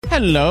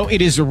Hello,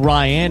 it is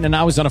Ryan, and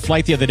I was on a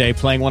flight the other day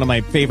playing one of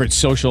my favorite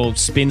social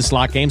spin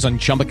slot games on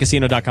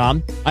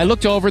ChumbaCasino.com. I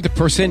looked over at the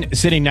person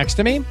sitting next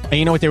to me, and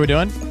you know what they were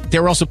doing? They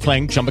were also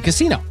playing Chumba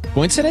Casino.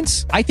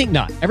 Coincidence? I think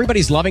not.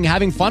 Everybody's loving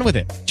having fun with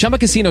it. Chumba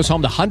Casino is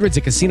home to hundreds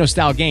of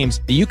casino-style games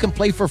that you can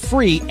play for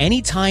free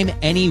anytime,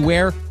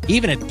 anywhere,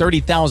 even at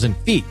 30,000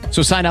 feet.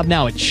 So sign up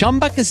now at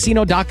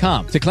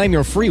ChumbaCasino.com to claim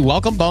your free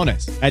welcome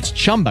bonus. That's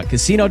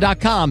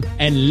ChumbaCasino.com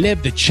and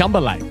live the Chumba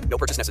life. No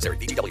purchase necessary.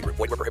 VGW. Void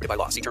where prohibited by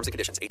law. See terms and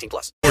conditions. 18+.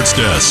 Sports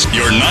Desk,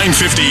 your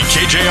 950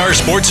 KJR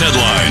Sports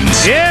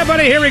Headlines. Yeah,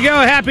 buddy, here we go.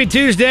 Happy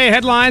Tuesday.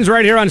 Headlines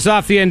right here on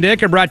Softy and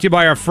Dick are brought to you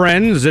by our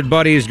friends at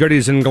Buddy's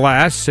Goodies and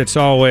Glass. It's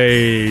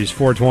always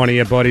 420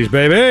 at Buddy's,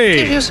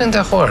 baby. Keep using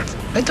the word.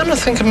 I don't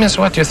think it means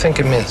what you think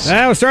it means.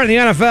 We'll start in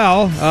the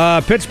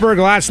NFL. Pittsburgh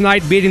last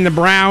night beating the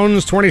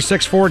Browns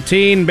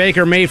 26-14.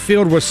 Baker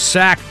Mayfield was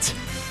sacked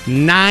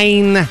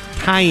 9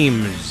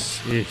 times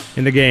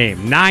in the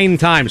game. 9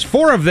 times.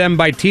 4 of them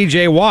by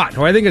T.J. Watt,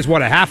 who I think is,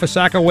 a half a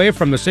sack away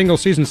from the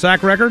single-season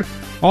sack record?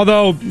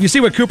 Although, you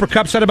see what Cooper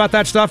Kupp said about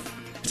that stuff?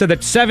 He said that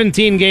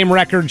 17-game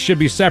records should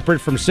be separate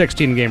from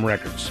 16-game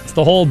records. It's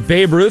the whole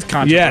Babe Ruth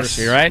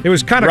controversy, right? It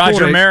was kind of cool.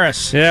 Roger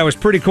Maris. Yeah, it was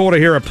pretty cool to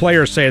hear a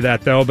player say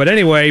that, though. But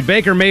anyway,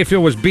 Baker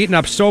Mayfield was beaten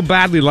up so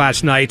badly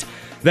last night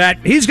that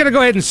he's going to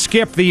go ahead and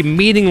skip the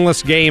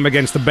meaningless game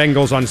against the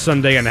Bengals on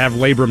Sunday and have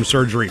labrum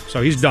surgery.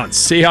 So he's done.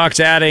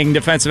 Seahawks adding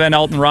defensive end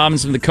Alton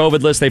Robinson to the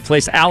COVID list. They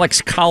placed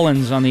Alex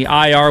Collins on the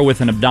IR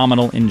with an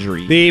abdominal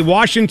injury. The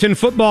Washington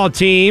football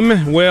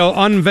team will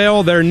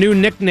unveil their new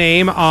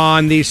nickname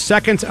on the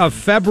 2nd of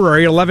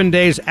February, 11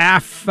 days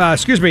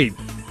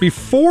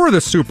before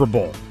the Super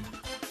Bowl.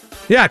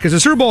 Yeah, because the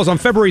Super Bowl is on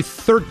February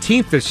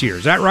 13th this year.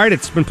 Is that right?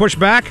 It's been pushed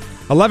back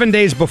 11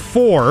 days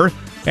before.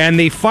 And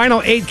the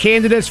final 8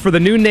 candidates for the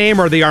new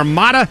name are the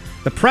Armada,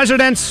 the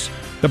Presidents,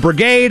 the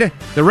Brigade,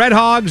 the Red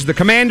Hogs, the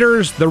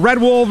Commanders, the Red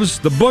Wolves,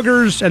 the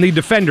Boogers, and the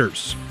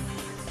Defenders.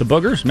 The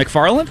Boogers?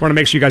 McFarland? I want to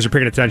make sure you guys are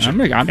paying attention.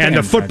 And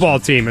the football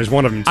team is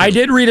one of them, too. I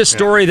did read a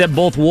story that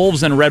both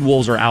Wolves and Red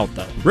Wolves are out,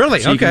 though. Really?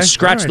 So you can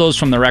scratch those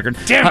from the record.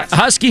 Damn it.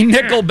 Husky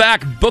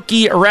nickelback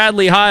Bookie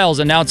Radley Hiles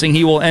announcing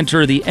he will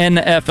enter the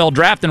NFL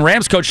draft. And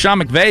Rams coach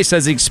Sean McVay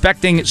says he's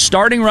expecting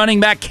starting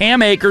running back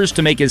Cam Akers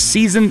to make his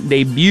season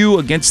debut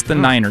against the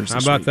Niners. How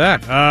about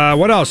that?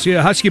 What else?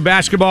 Yeah, Husky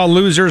basketball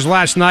losers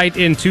last night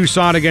in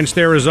Tucson against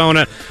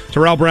Arizona.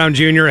 Terrell Brown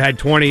Jr. had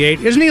 28.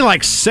 Isn't he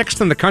like 6th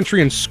in the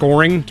country in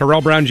scoring, Terrell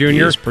Brown Jr.? He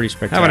is pretty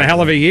spectacular. Having a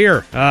hell of a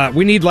year.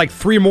 We need like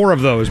 3 more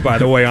of those, by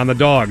the way, on the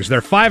Dogs.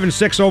 They're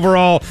 5-6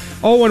 overall,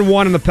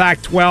 0-1 in the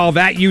Pac-12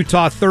 at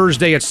Utah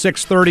Thursday at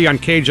 6:30 on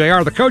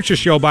KJR. The Coaches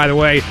Show, by the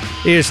way,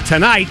 is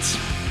tonight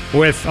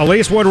with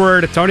Elise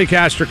Woodward, Tony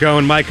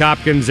Castricone, Mike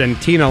Hopkins, and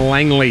Tina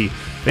Langley,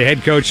 the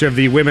head coach of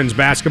the women's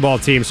basketball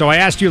team. So I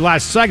asked you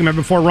last segment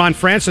before Ron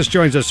Francis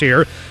joins us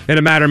here in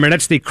a matter of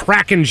minutes. The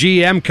Kraken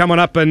GM coming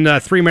up in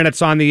 3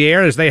 minutes on the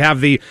air as they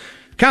have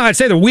I'd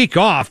say the week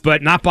off,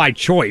 but not by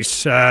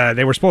choice.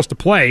 They were supposed to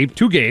play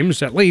 2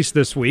 games at least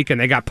this week, and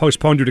they got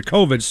postponed due to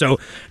COVID. So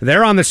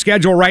they're on the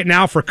schedule right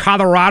now for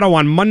Colorado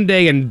on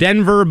Monday in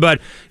Denver.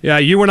 But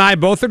you and I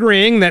both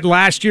agreeing that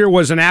last year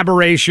was an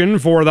aberration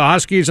for the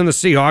Huskies and the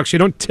Seahawks. You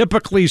don't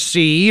typically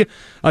see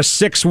a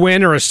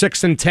 6-win or a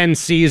 6-10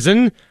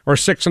 season or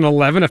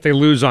 6-11 if they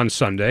lose on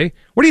Sunday.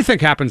 What do you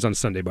think happens on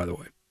Sunday, by the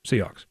way,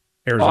 Seahawks?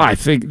 Arizona. I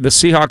think the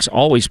Seahawks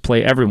always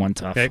play everyone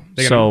tough. Okay.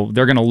 They're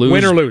going to lose.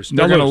 Win or lose.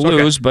 They're going to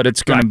lose, but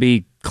it's going to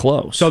be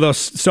close. But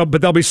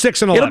they'll be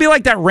 6-11. It'll be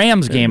like that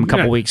Rams game a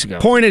couple weeks ago.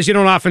 Point is, you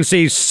don't often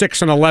see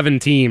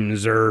 6-11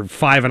 teams or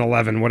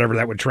 5-11, whatever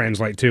that would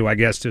translate to, I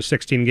guess, to a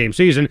 16-game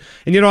season,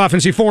 and you don't often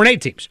see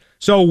 4-8 teams.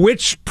 So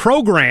which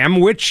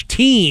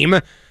team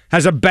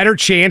has a better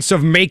chance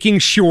of making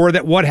sure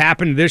that what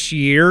happened this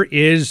year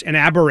is an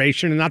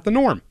aberration and not the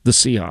norm? The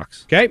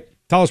Seahawks. Okay,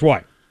 tell us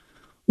why.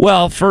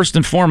 Well, first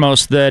and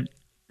foremost, that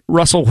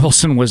Russell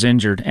Wilson was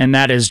injured, and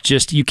that is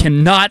just, you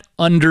cannot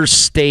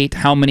understate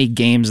how many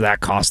games that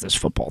cost this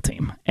football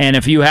team. And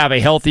if you have a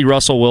healthy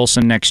Russell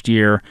Wilson next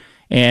year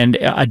and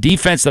a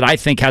defense that I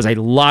think has a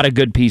lot of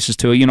good pieces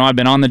to it, I've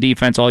been on the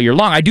defense all year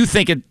long. I do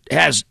think it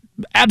has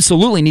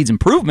absolutely needs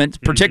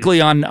improvement,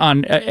 particularly on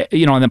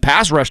in the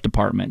pass rush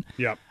department.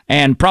 Yep.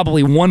 And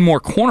probably one more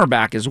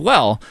cornerback as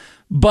well.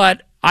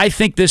 But I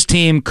think this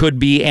team could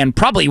be, and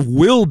probably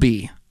will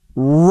be,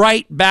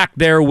 right back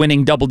there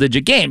winning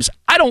double-digit games.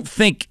 I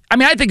think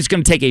it's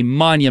going to take a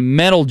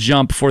monumental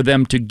jump for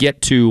them to get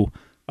to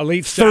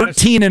elite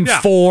status.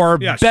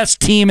 13-4, Yes. best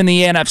team in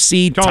the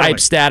NFC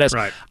type status.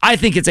 Right. I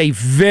think it's a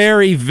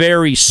very,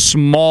 very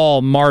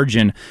small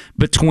margin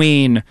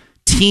between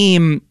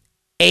team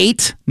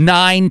 8,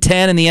 9,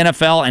 10 in the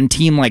NFL and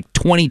team like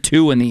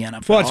 22 in the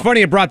NFL. Well, it's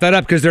funny you brought that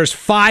up because there's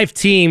 5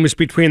 teams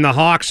between the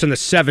Hawks and the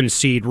 7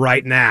 seed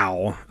right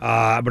now,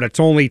 but it's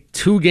only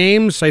 2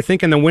 games, I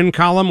think, in the win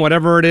column,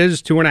 whatever it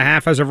is,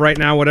 2.5 as of right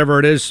now, whatever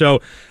it is.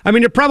 So,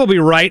 you're probably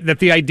right that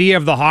the idea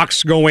of the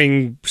Hawks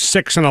going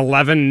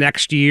 6-11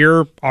 next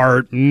year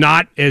are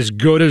not as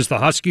good as the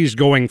Huskies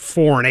going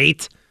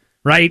 4-8.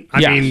 right?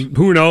 I mean,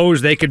 who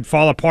knows? They could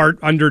fall apart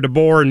under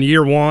DeBoer in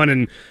year one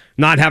and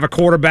not have a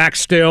quarterback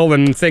still,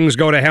 and things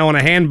go to hell in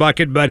a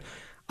handbucket. But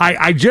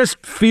I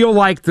just feel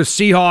like the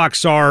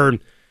Seahawks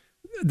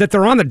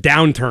they're on the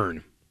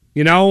downturn.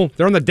 You know,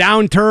 they're on the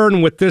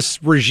downturn with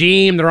this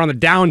regime. They're on the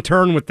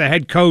downturn with the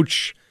head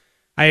coach.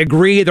 I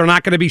agree they're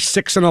not going to be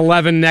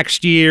 6-11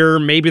 next year.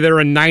 Maybe they're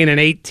a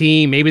 9-8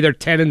 team. Maybe they're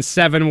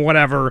 10-7,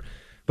 whatever.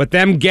 But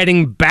them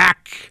getting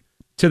back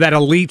to that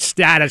elite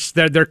status,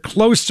 they're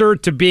closer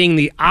to being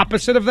the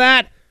opposite of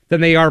that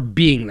than they are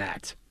being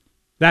that.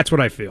 That's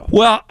what I feel.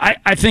 Well,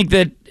 I think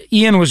that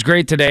Ian was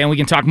great today, and we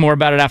can talk more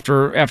about it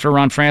after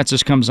Ron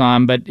Francis comes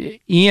on. But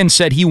Ian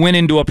said he went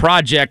into a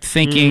project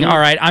thinking, all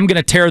right, I'm going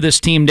to tear this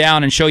team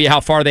down and show you how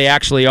far they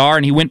actually are.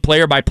 And he went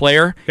player by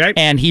player,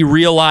 and he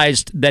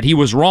realized that he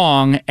was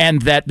wrong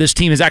and that this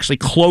team is actually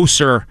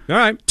closer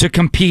to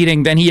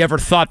competing than he ever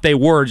thought they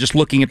were, just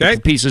looking at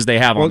the pieces they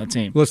have on the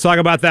team. Let's talk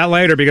about that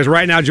later, because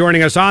right now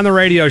joining us on the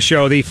radio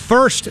show, the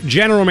first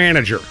general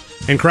manager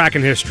in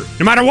Kraken history.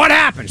 No matter what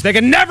happens, they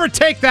can never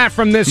take that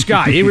from this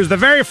guy. He was the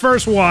very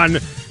first one.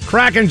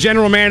 Kraken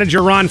general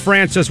manager Ron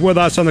Francis with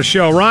us on the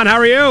show. Ron, how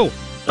are you?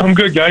 I'm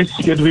good, guys.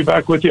 Good to be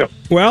back with you.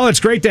 Well,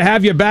 it's great to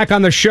have you back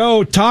on the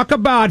show. Talk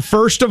about,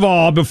 first of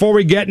all, before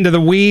we get into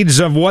the weeds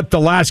of what the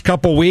last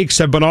couple weeks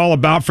have been all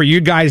about for you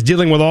guys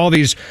dealing with all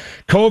these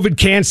COVID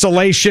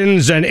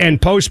cancellations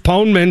and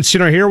postponements. You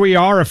know, here we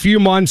are a few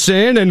months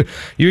in, and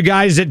you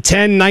guys at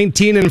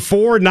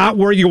 10-19-4, not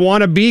where you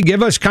want to be.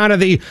 Give us kind of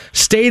the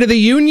State of the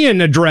Union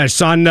address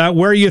on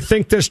where you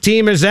think this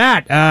team is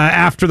at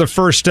after the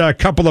first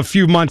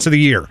few months of the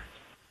year.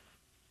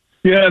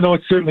 Yeah, no,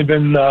 it's certainly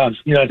been, I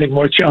think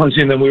more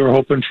challenging than we were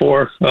hoping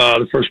for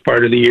the first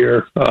part of the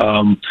year.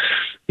 I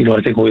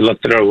think when we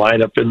looked at our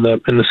lineup in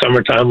the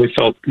summertime, we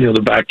felt,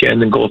 the back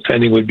end and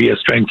goaltending would be a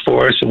strength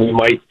for us, and we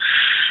might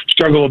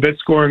struggle a bit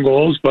scoring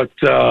goals. But,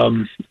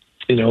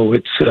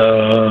 it's,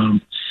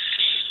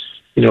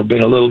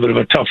 been a little bit of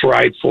a tough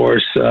ride for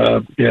us. I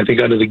think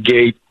out of the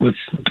gate with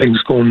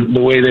things going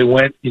the way they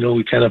went,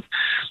 we kind of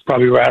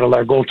probably rattled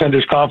our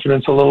goaltenders'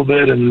 confidence a little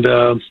bit, and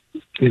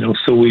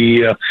so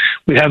we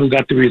haven't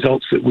got the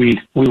results that we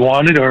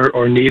wanted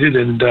or needed,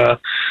 and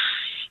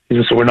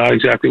so we're not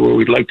exactly where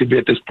we'd like to be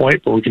at this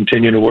point, but we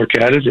continue to work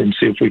at it and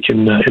see if we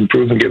can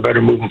improve and get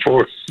better moving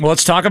forward. Well,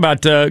 let's talk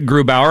about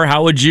Grubauer.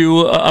 How would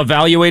you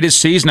evaluate his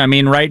season? I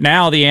mean, right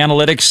now the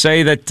analytics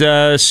say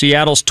that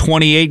Seattle's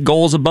 28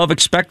 goals above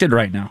expected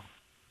right now.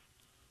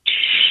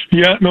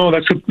 Yeah, no,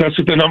 that's what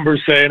the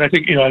numbers say, and I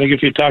think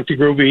if you talk to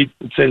Gruby,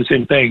 he'd say the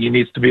same thing. He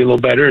needs to be a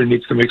little better and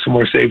needs to make some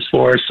more saves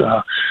for us.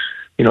 I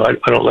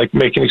don't like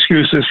making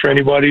excuses for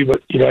anybody,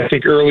 but I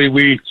think early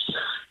we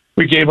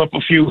gave up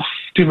a few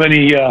too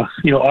many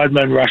odd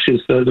man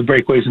rushes, the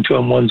breakaways and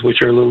 2-on-1s,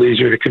 which are a little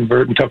easier to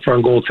convert and tougher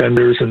on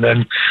goaltenders. And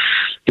then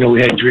we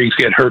had Driggs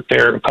get hurt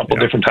there a couple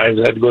different times.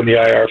 I had to go in the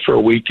IR for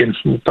a week and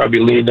probably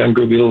leaned on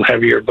Gruby a little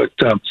heavier, but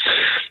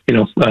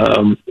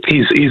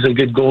he's a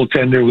good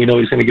goaltender. We know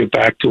he's going to get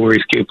back to where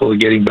he's capable of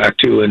getting back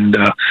to, and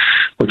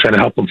we're trying to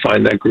help him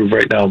find that groove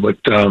right now. But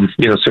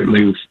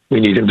certainly we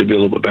need him to be a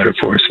little bit better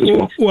for us as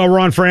well. Well,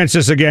 Ron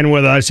Francis again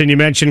with us, and you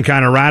mentioned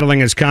kind of rattling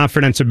his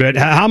confidence a bit.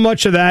 How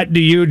much of that do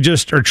you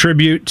just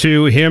attribute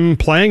to him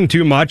playing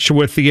too much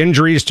with the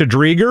injuries to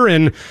Drieger,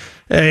 and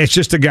it's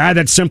just a guy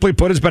that simply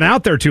has been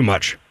out there too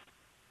much?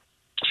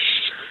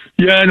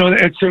 Yeah, no,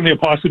 it's certainly a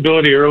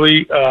possibility.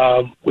 Early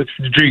with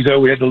Driggs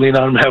out, we had to lean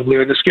on him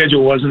heavily. The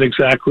schedule wasn't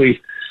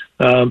exactly,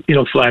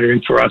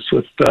 flattering for us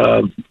with 5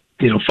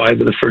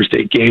 of the first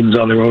 8 games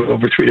on the road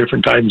over 3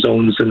 different time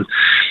zones, and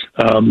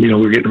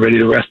we're getting ready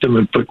to rest him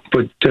and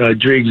put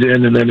Driggs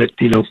in, and then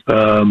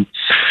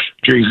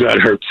Driggs got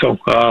hurt. So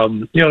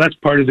that's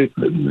part of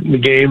the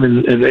game,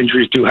 and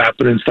injuries do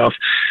happen and stuff.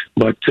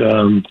 But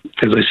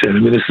as I said,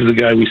 this is a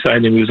guy we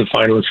signed him. He was a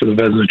finalist for the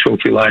Vezina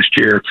Trophy last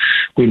year.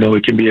 We know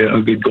he can be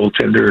a good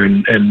goaltender,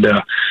 and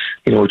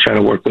we're trying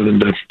to work with him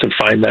to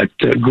find that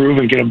groove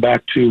and get him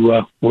back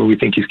to where we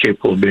think he's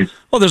capable of being.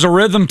 Well, there's a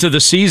rhythm to the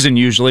season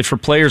usually for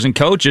players and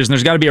coaches, and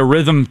there's got to be a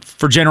rhythm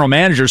for general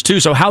managers too.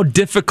 So how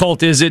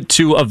difficult is it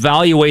to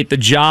evaluate the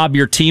job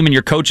your team and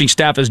your coaching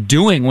staff is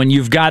doing when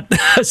you've got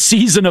a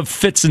season of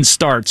fits and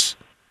starts?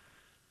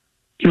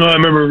 I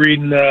remember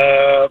reading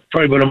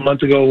probably about a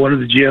month ago one of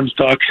the GMs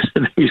talk,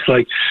 and he's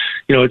like,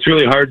 it's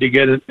really hard to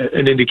get an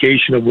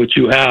indication of what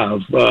you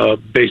have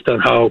based on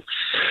how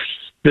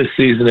this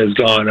season has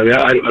gone. I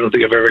don't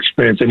think I've ever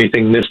experienced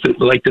anything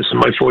like this in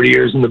my 40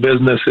 years in the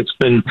business. It's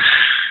been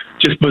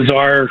just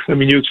bizarre.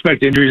 You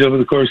expect injuries over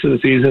the course of the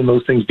season.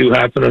 Those things do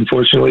happen,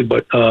 unfortunately.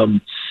 But, the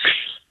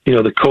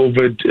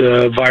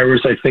COVID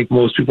virus, I think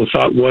most people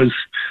thought was,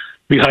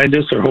 behind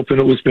us, or hoping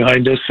it was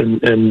behind us, and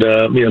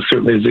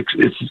certainly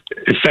it's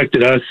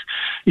affected us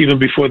even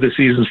before the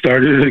season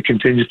started. It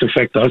continues to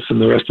affect us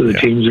and the rest of the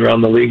teams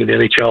around the league and the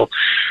NHL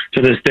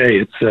to this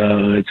day.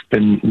 It's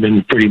been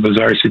a pretty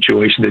bizarre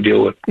situation to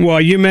deal with.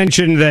 Well, you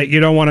mentioned that you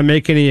don't want to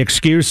make any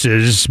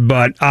excuses,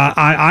 but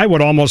I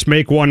would almost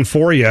make one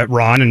for you,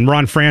 Ron. And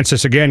Ron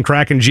Francis, again,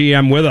 Kraken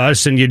GM with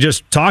us, and you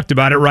just talked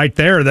about it right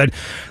there, that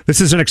this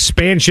is an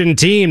expansion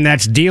team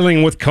that's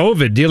dealing with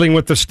COVID, dealing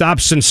with the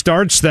stops and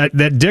starts that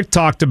Dick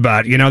talked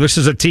about. This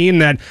is a team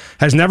that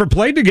has never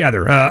played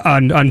together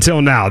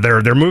until now.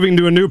 They're moving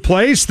to a new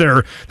place.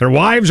 Their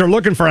wives are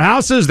looking for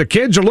houses. The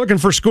kids are looking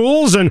for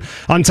schools. And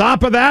on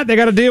top of that, they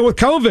got to deal with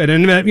COVID.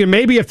 And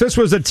maybe if this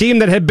was a team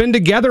that had been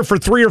together for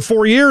 3 or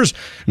 4 years,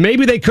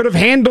 maybe they could have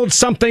handled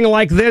something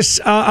like this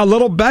a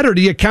little better.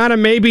 Do you kind of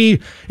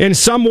maybe in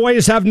some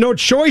ways have no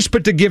choice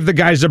but to give the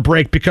guys a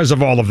break because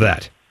of all of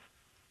that?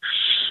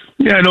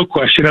 Yeah, no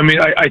question. I mean,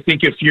 I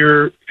think if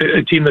you're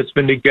a team that's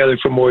been together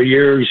for more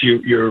years,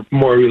 you're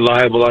more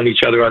reliable on each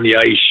other on the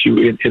ice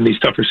in these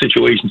tougher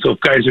situations. So if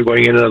guys are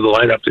going in and out of the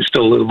lineup, there's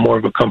still a little more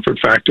of a comfort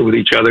factor with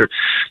each other.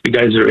 The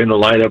guys are in the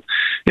lineup.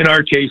 In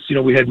our case,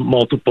 we had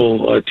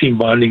multiple team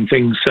bonding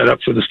things set up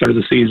for the start of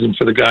the season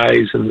for the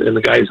guys and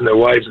the guys and their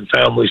wives and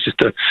families, just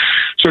to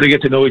sort of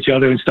get to know each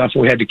other and stuff.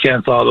 And we had to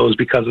cancel all those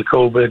because of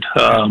COVID.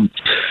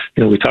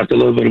 We talked a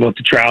little bit about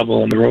the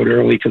travel on the road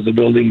early because the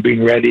building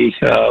being ready.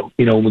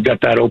 We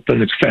got that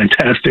open. It's a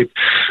fantastic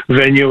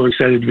venue. We're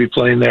excited to be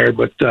playing there,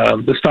 but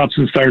the stops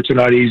and starts are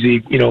not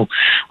easy.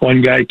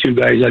 One guy, 2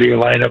 guys out of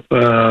your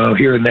lineup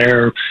here and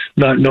there,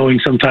 not knowing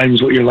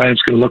sometimes what your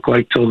lineup's going to look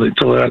like till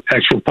the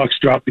actual pucks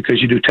drop,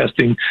 because you do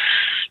testing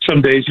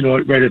some days,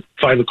 right at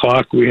 5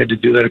 o'clock. We had to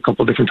do that a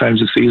couple of different times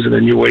this season,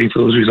 and you're waiting for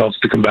those results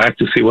to come back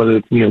to see whether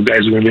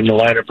guys are going to be in the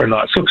lineup or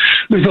not. So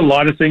there's a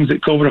lot of things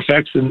that COVID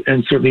affects,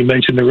 and certainly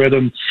mentioned the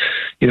rhythm.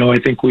 I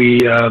think we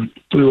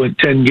went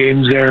 10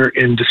 games there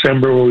in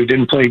December where we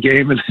didn't play a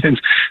game, and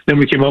then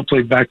we came out,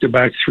 played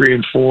back-to-back 3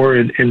 and 4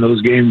 in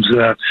those games.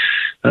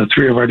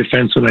 3 of our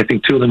defensemen, I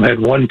think 2 of them had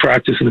 1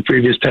 practice in the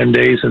previous 10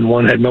 days, and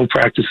 1 had no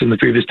practice in the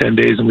previous 10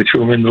 days, and we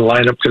threw them into the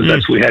lineup because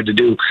that's what we had to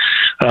do.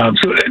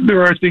 So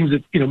there are things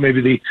that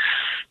maybe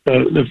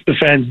the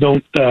fans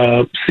don't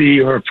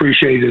see or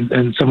appreciate,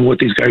 and some of what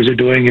these guys are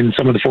doing, and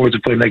some of the forwards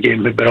that play in that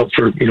game have been out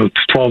for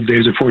 12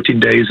 days or 14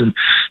 days, and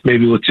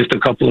maybe with just a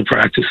couple of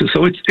practices.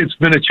 So it's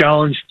been a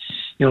challenge.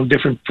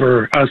 Different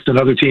for us than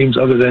other teams,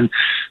 other than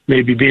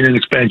maybe being an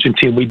expansion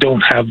team. We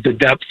don't have the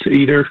depth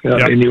either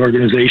in the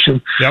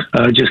organization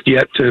just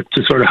yet to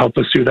sort of help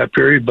us through that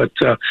period. But,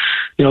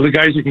 the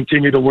guys who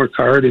continue to work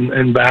hard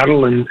and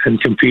battle and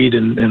compete,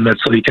 and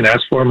that's all you can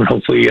ask for them. And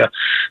hopefully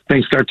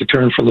things start to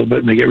turn for a little bit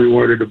and they get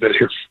rewarded a bit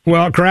here.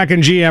 Well,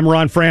 Kraken GM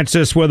Ron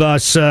Francis with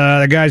us.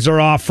 The guys are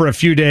off for a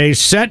few days,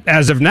 set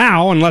as of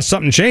now, unless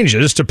something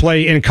changes, to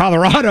play in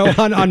Colorado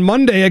on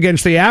Monday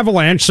against the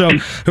Avalanche. So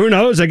who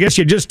knows? I guess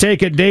you just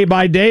take it day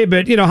by day.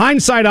 But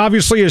hindsight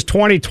obviously is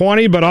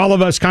 2020. But all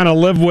of us kind of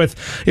live with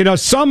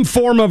some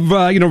form of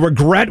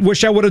regret.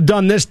 Wish I would have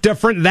done this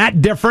different,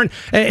 that different.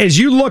 As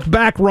you look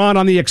back, Ron,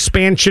 on the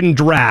expansion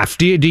draft,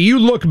 do you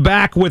look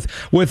back with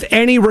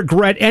any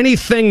regret,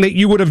 anything that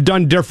you would have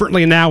done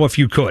differently now if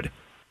you could?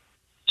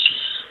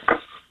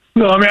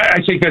 No, I mean, I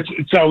think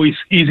it's always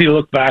easy to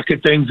look back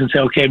at things and say,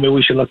 okay, maybe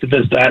we should look at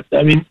this, that.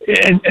 I mean,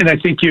 and I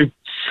think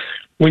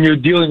when you're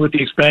dealing with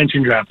the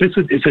expansion draft,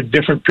 it's a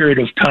different period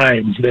of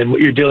time than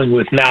what you're dealing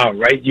with now,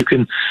 right? You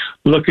can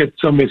look at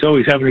somebody that's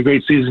always having a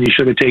great season, you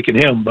should have taken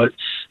him, but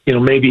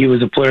maybe he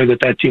was a player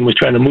that team was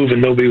trying to move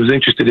and nobody was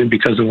interested in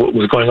because of what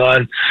was going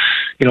on,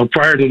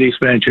 prior to the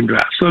expansion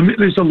draft. So I mean,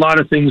 there's a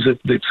lot of things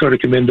that sort of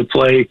come into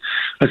play.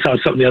 I saw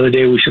something the other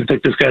day, we should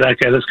take this guy, that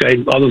guy, this guy,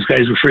 all those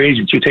guys were free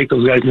agents. You take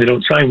those guys and they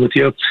don't sign with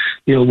you,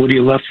 what are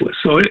you left with?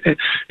 So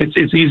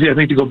it's easy, I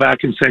think, to go back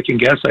and second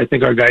guess. I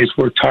think our guys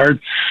worked hard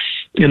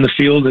in the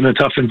field in a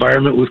tough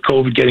environment with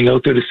COVID, getting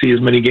out there to see as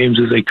many games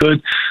as they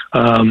could.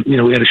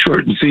 We had a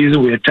shortened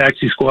season. We had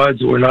taxi squads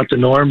that were not the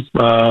norm.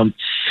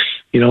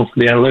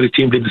 The athletic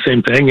team did the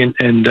same thing,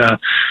 and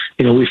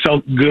we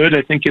felt good,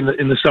 I think, in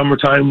the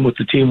summertime with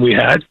the team we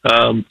had.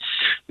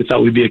 We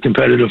thought we'd be a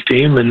competitive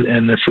team,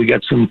 and if we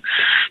get some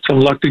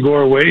luck to go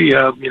our way,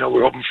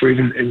 we're hoping for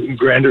even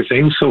grander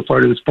things. So far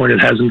to this point,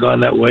 it hasn't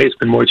gone that way. It's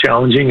been more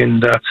challenging,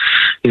 and that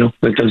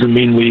doesn't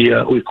mean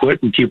we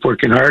quit and keep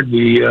working hard.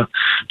 We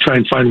try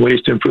and find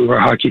ways to improve our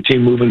hockey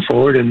team moving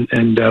forward, and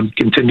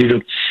continue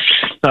to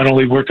not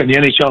only work on the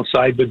NHL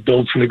side, but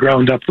build from the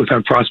ground up with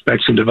our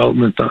prospects and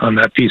development on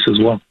that piece as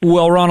well.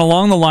 Well, Ron,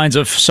 along the lines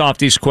of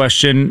Softy's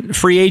question,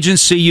 free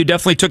agency, you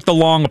definitely took the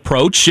long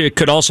approach. It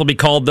could also be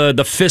called the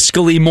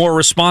fiscally more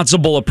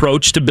responsible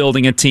approach to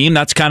building a team.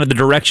 That's kind of the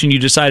direction you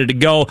decided to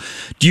go.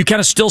 Do you kind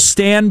of still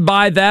stand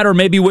by that, or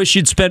maybe wish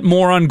you'd spent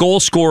more on goal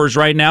scorers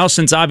right now,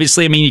 since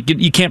obviously, I mean,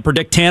 you can't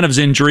predict Tanev's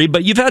injury,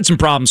 but you've had some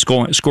problems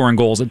scoring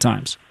goals at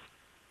times.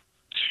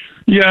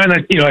 Yeah, and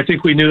I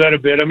think we knew that a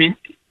bit. I mean,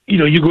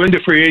 you go into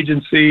free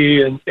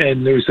agency and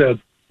there's a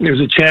there's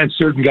a chance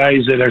certain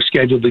guys that are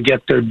scheduled to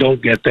get there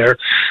don't get there.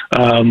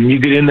 You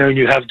get in there and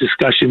you have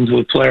discussions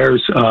with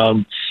players.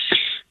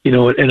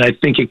 And I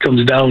think it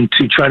comes down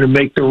to trying to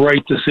make the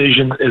right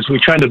decision as we're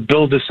trying to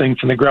build this thing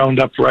from the ground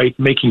up right,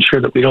 making sure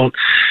that we don't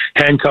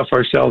handcuff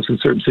ourselves in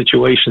certain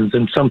situations.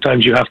 And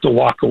sometimes you have to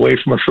walk away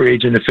from a free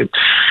agent if it,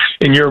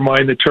 in your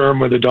mind, the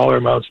term or the dollar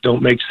amounts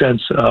don't make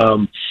sense.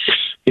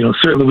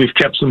 Certainly we've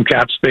kept some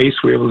cap space.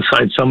 We were able to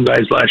sign some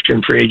guys last year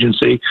in free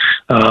agency.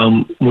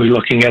 We're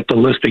looking at the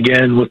list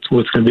again, what's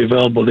going to be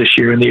available this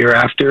year and the year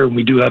after. And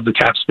we do have the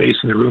cap space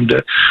and the room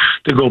to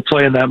go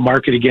play in that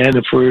market again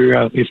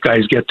if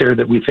guys get there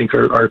that we think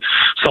are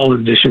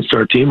solid additions to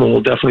our team. And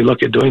we'll definitely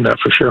look at doing that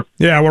for sure.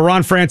 Yeah, well,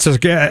 Ron Francis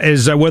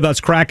is with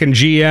us, Kraken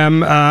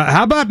GM.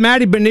 How about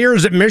Matty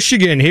Beniers at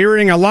Michigan?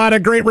 Hearing a lot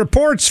of great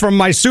reports from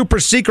my super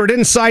secret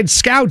inside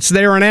scouts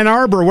there in Ann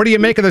Arbor. What do you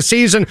make of the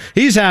season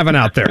he's having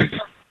out there?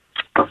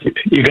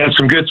 You got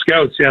some good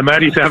scouts. Yeah,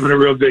 Matty's having a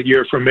real good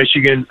year from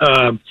Michigan.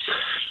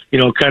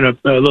 Kind of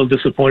a little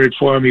disappointed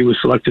for him. He was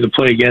selected to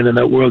play again in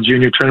that World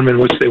Junior Tournament,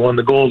 which they won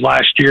the gold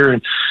last year,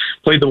 and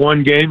played the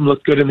one game,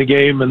 looked good in the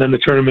game, and then the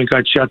tournament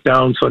got shut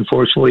down. So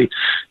unfortunately,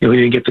 he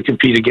didn't get to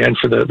compete again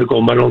for the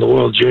gold medal in the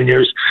World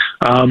Juniors.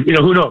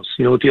 Who knows?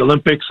 With the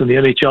Olympics and the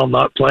NHL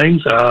not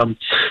playing,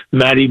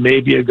 Matty may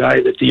be a guy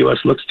that the U.S.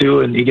 looks to,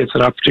 and he gets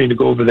an opportunity to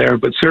go over there.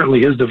 But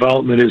certainly his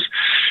development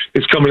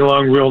is coming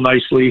along real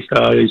nicely.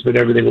 He's been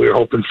everything we were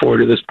hoping for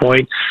to this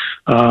point.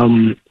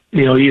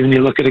 Even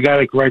you look at a guy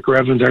like Riker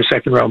Evans, our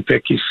second-round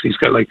pick, he's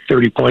got like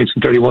 30 points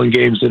in 31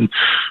 games in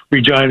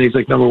Regina. He's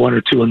like number 1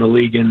 or 2 in the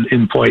league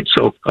in points.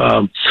 So,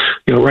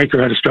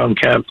 Riker had a strong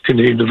camp,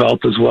 continued to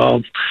develop as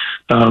well.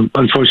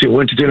 Unfortunately,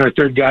 Winterton, our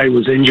third guy,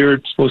 was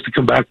injured, supposed to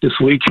come back this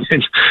week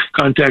and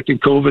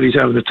contacted COVID. He's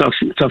having a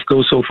tough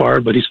go so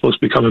far, but he's supposed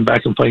to be coming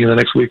back and playing in the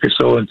next week or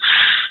so. And,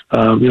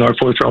 our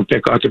fourth-round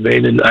pick, Arthur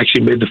Bain,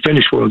 actually made the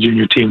Finnish World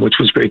Junior team, which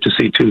was great to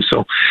see, too.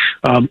 So,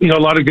 a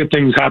lot of good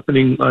things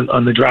happening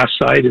on the draft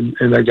side,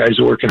 and our guys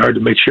are working hard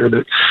to make sure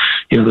that,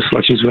 the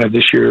selections we have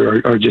this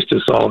year are just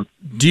as solid.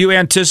 Do you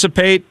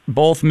anticipate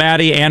both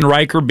Matty and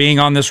Riker being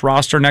on this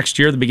roster next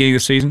year at the beginning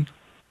of the season?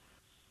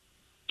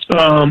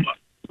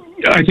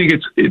 I think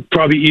it's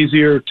probably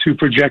easier to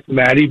project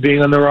Matty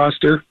being on the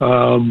roster.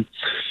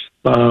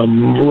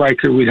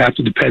 Riker, we'd have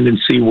to depend and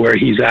see where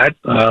he's at.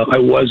 I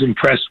was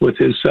impressed with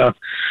his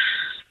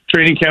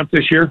training camp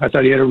this year. I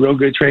thought he had a real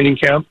good training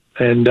camp,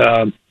 and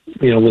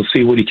we'll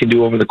see what he can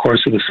do over the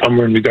course of the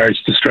summer in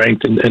regards to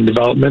strength and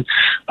development.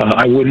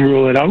 I wouldn't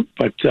rule it out,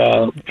 but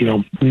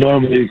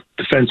normally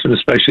defensemen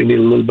especially need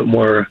a little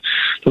more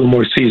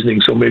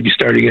seasoning. So maybe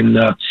starting in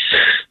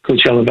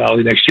Coachella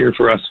Valley next year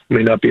for us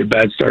may not be a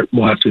bad start.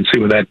 We'll have to see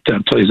where that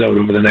plays out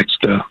over the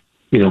next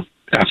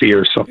half a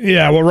year or so.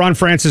 Yeah, well, Ron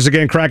Francis,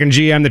 again, Kraken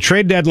GM. The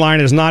trade deadline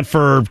is not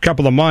for a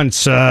couple of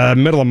months,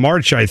 middle of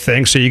March, I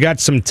think, so you got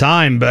some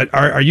time. But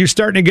are you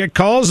starting to get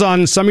calls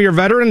on some of your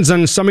veterans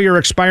and some of your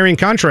expiring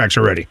contracts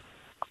already?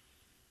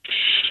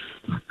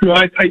 No,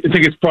 I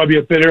think it's probably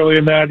a bit earlier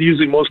than that.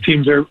 Usually most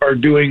teams are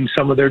doing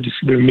some of their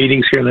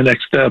meetings here in the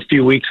next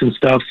few weeks and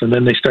stuff, and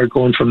then they start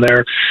going from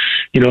there.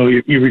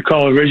 You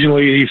recall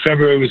originally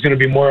February was going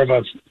to be more of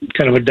a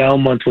kind of a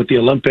down month with the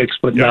Olympics,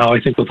 but now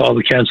I think with all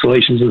the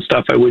cancellations and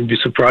stuff, I wouldn't be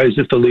surprised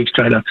if the league's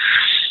trying to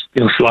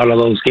slot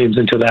all those games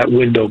into that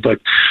window.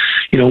 But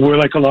we're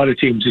like a lot of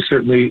teams. You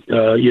certainly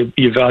you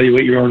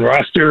evaluate your own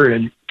roster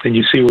and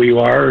you see where you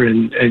are,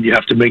 and you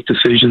have to make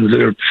decisions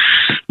that are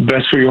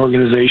best for your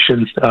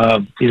organization,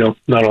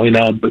 not only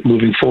now, but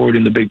moving forward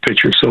in the big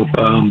picture. So,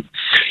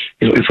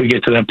 if we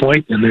get to that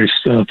point and there's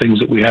things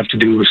that we have to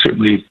do, we're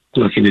certainly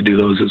looking to do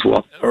those as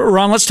well.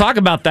 Ron, let's talk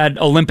about that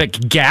Olympic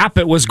gap.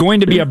 It was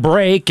going to be a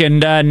break, and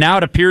now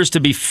it appears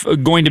to be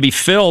going to be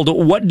filled.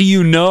 What do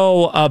you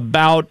know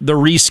about the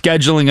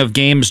rescheduling of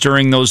games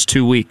during those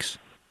 2 weeks?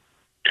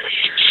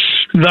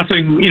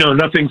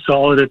 Nothing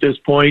solid at this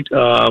point.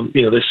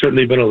 There's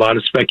certainly been a lot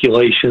of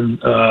speculation.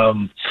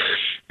 I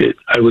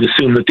would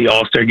assume that the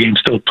All-Star game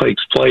still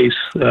takes place.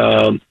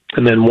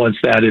 And then once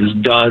that is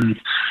done,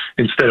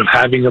 instead of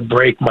having a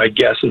break, my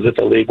guess is that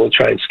the league will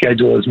try and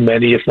schedule as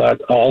many, if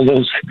not all,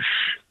 those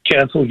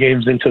canceled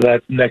games into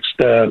that next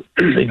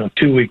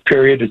 2-week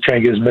period to try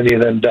and get as many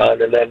of them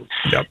done. And then,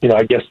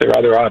 I guess their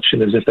other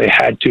option is if they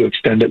had to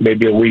extend it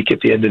maybe a week at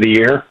the end of the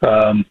year.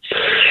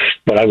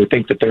 But I would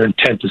think that their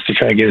intent is to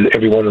try and get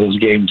every one of those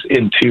games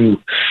into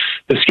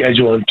the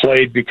schedule and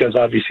played, because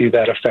obviously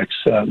that affects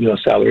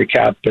salary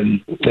cap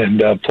and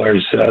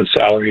players'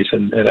 salaries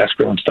and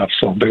escrow and stuff.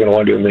 So they're going to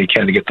want to do everything they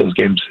can to get those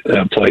games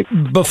played.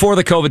 Before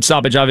the COVID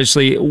stoppage,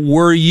 obviously,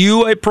 were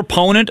you a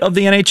proponent of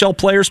the NHL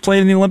players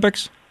playing in the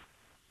Olympics?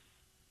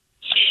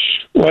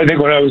 Well, I think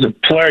when I was a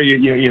player, you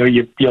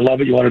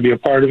love it. You want to be a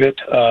part of it.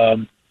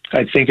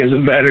 I think as a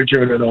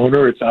manager and an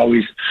owner, it's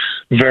always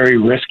very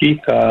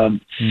risky. I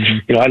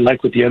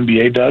like what the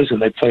NBA does,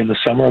 and they play in the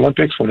Summer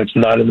Olympics when it's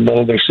not in the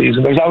middle of their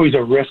season. There's always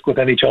a risk with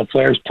NHL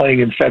players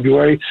playing in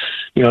February.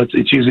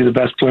 It's usually the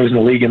best players in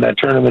the league in that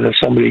tournament. If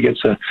somebody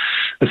gets a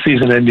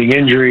season-ending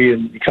injury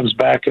and comes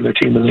back and their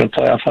team is in a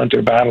playoff hunt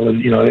or battle,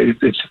 and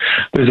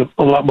there's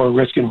a lot more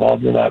risk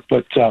involved in that.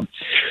 But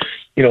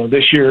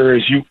this year,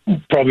 as you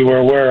probably were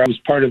aware, I was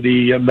part of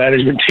the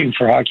management team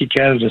for Hockey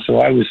Canada, so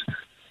I was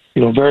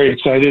very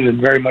excited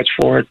and very much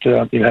for it.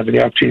 Having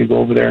the opportunity to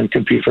go over there and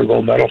compete for a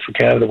gold medal for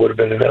Canada would have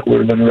been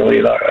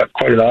really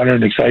quite an honor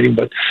and exciting.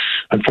 But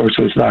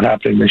unfortunately, it's not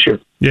happening this year.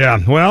 Yeah,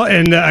 well,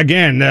 and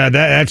again,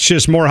 that's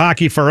just more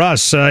hockey for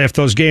us if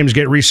those games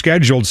get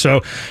rescheduled.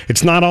 So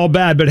it's not all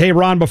bad. But hey,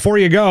 Ron, before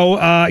you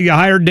go, you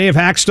hired Dave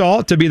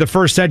Haxtell to be the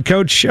first head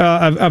coach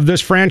of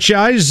this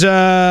franchise.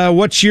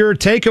 What's your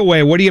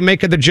takeaway? What do you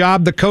make of the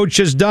job the coach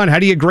has done? How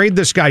do you grade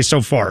this guy so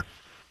far?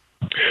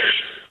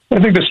 I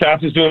think the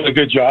staff is doing a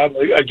good job.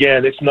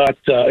 Again, it's not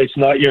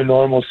your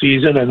normal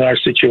season, and our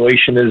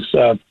situation is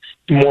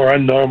more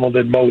unnormal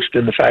than most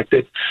in the fact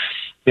that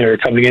you're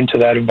coming into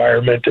that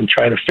environment and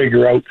trying to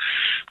figure out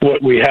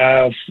what we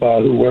have,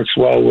 who works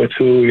well with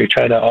who. You're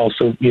trying to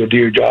also do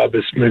your job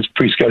as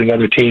pre-scouting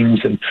other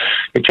teams, and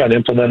you're trying to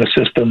implement a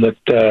system that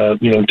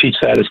teach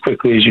that as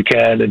quickly as you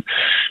can. And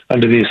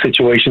under these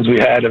situations we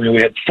had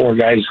 4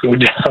 guys go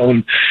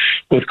down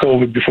with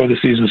COVID before the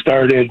season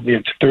started.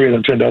 3 of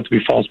them turned out to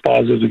be false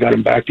positives. We got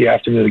them back the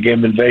afternoon of the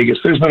game in Vegas.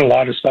 There's been a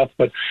lot of stuff,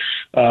 but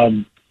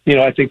I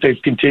think they've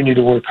continued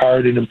to work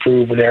hard and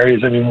improve in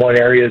areas. One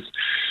area is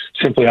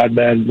simply odd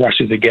man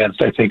rushes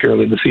against. I think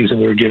early in the season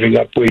we were giving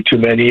up way too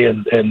many,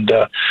 and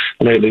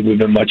lately we've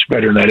been much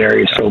better in that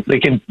area. So they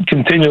can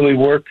continually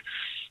work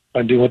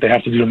on doing what they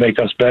have to do to make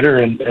us better,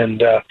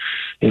 and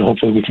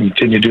hopefully we can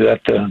continue to do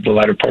that the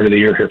latter part of the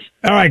year here.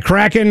 All right,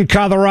 Kraken,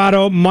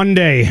 Colorado,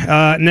 Monday.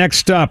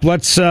 Next up,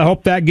 let's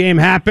hope that game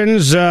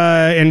happens.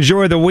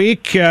 Enjoy the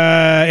week,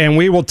 and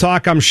we will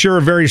talk, I'm sure,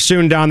 very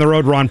soon down the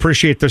road, Ron.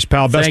 Appreciate this,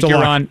 pal. Best of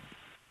luck. Ron.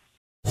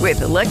 With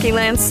the Lucky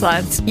Land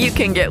Slots, you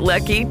can get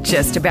lucky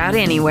just about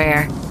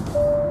anywhere.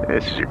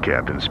 This is your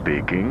captain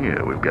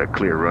speaking. We've got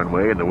clear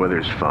runway and the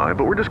weather's fine,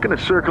 but we're just going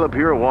to circle up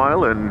here a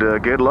while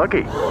and get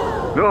lucky.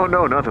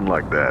 No, nothing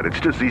like that. It's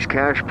just these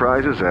cash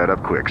prizes add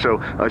up quick. So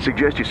I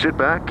suggest you sit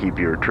back, keep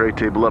your tray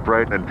table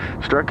upright, and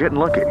start getting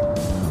lucky.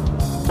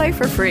 Play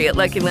for free at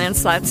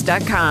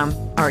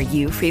LuckyLandSlots.com. Are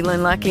you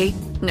feeling lucky?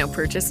 No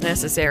purchase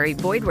necessary.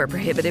 Void where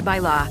prohibited by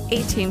law.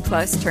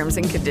 18+ terms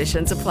and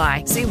conditions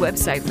apply. See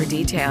website for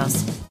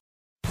details.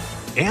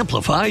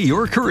 Amplify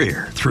your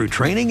career through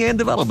training and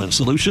development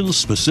solutions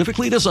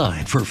specifically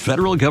designed for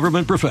federal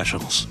government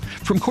professionals.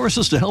 From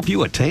courses to help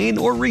you attain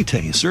or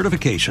retain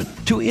certification,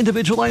 to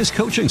individualized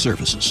coaching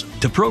services,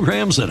 to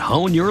programs that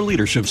hone your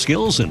leadership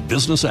skills and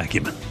business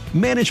acumen,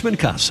 Management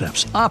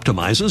Concepts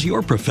optimizes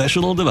your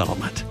professional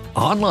development.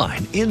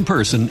 Online, in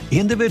person,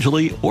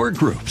 individually, or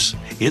groups,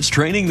 it's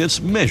training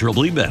that's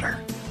measurably better.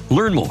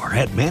 Learn more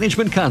at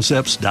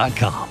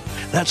managementconcepts.com.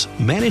 That's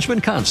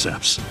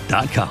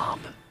managementconcepts.com.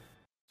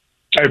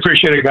 I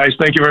appreciate it, guys.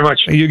 Thank you very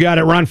much. You got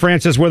it. Ron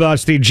Francis with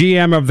us, the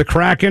GM of the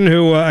Kraken,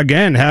 who,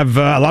 again, have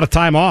a lot of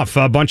time off.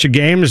 A bunch of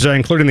games,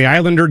 including the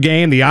Islander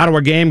game, the Ottawa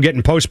game,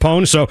 getting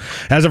postponed. So,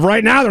 as of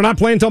right now, they're not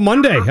playing until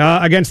Monday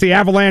against the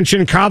Avalanche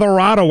in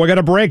Colorado. We got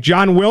a break.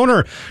 John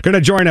Wilner going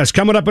to join us.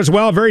 Coming up as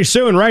well very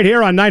soon, right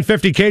here on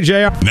 950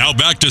 KJR. Now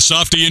back to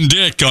Softy and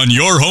Dick on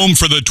your home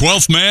for the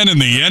 12th man in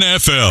the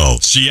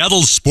NFL.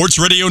 Seattle's Sports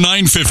Radio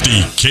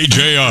 950,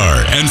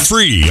 KJR, and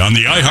free on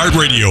the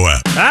iHeartRadio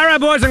app. All right,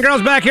 boys and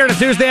girls, back here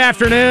to Tuesday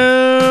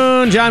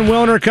afternoon. John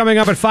Wilner coming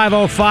up at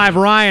 5:05.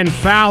 Ryan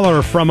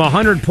Fowler from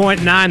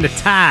 100.9 The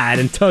Tide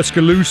in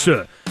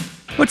Tuscaloosa.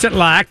 What's it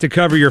like to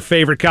cover your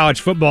favorite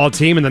college football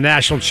team in the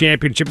national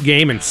championship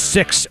game in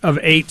 6 of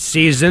 8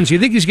 seasons? You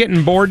think he's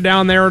getting bored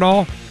down there at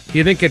all? Do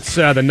you think it's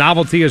the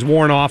novelty is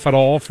worn off at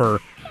all for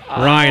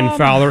Ryan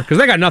Fowler? Because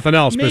they got nothing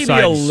else besides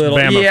Bama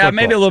football.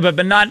 Maybe a little bit,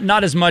 but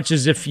not as much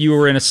as if you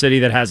were in a city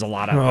that has a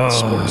lot of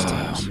sports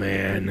teams. Oh,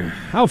 man.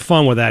 How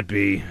fun would that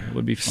be? It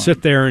would be fun.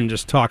 Sit there and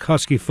just talk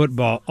Husky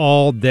football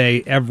all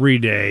day, every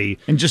day.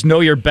 And just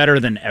know you're better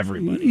than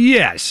everybody.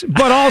 Yes,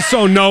 but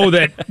also know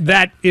that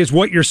that is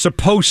what you're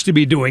supposed to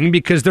be doing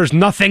because there's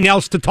nothing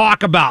else to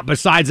talk about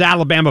besides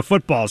Alabama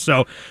football.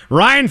 So,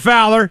 Ryan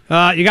Fowler,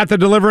 you got the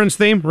Deliverance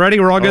theme ready?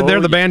 We're all good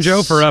there? The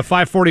banjo for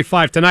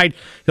 5:45 tonight.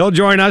 He'll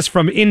join us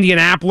from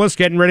Indianapolis,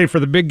 getting ready for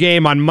the big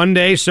game on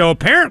Monday. So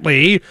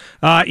apparently,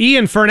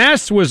 Ian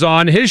Furness was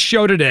on his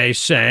show today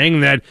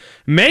saying that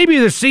maybe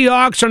the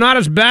Seahawks are not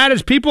as bad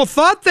as people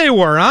thought they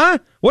were, huh?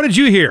 What did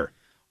you hear?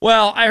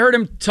 Well, I heard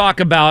him talk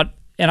about,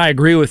 and I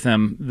agree with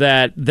him,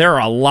 that there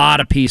are a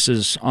lot of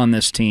pieces on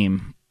this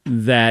team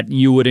that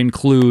you would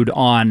include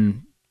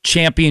on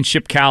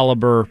championship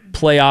caliber,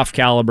 playoff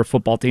caliber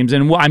football teams.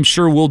 And I'm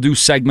sure we'll do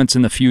segments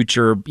in the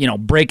future,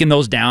 breaking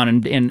those down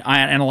and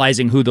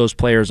analyzing who those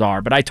players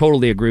are. But I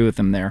totally agree with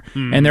him there.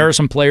 Mm-hmm. And there are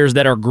some players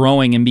that are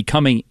growing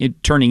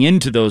and turning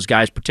into those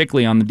guys,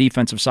 particularly on the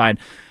defensive side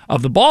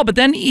of the ball. But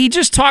then he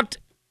just talked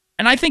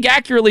and I think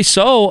accurately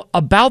so,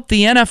 about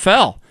the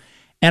NFL.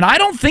 And I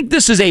don't think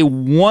this is a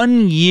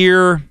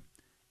one-year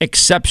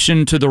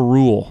exception to the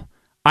rule.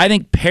 I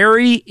think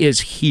parity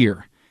is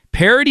here.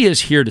 Parity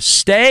is here to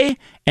stay,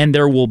 and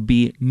there will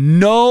be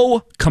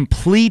no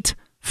complete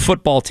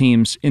football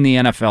teams in the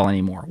NFL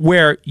anymore,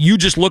 where you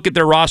just look at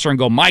their roster and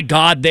go, my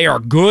God, they are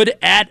good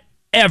at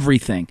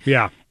everything.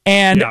 Yeah.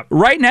 And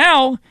right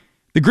now,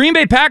 the Green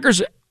Bay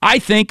Packers, I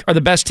think, are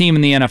the best team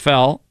in the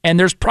NFL, and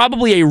there's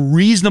probably a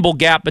reasonable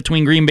gap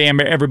between Green Bay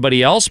and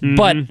everybody else,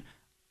 but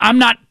I'm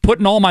not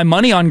putting all my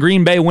money on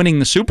Green Bay winning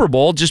the Super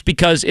Bowl just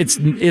because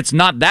it's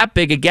not that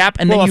big a gap.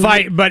 And well,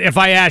 if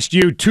I asked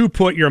you to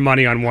put your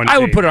money on one team, I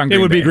would put it on Green Bay. It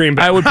would be Green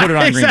Bay. I would put it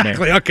on exactly.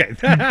 Green Bay. Okay.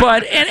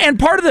 But and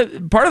part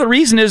of the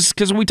reason is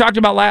because we talked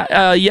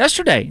about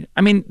yesterday.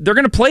 I mean, they're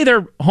going to play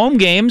their home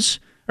games,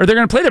 or they're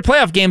going to play their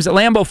playoff games at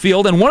Lambeau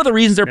Field, and one of the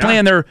reasons they're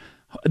playing their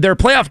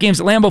playoff games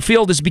at Lambeau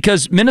Field is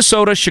because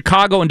Minnesota,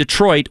 Chicago, and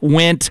Detroit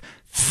went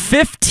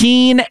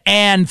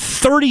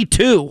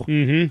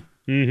 15-32.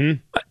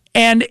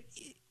 And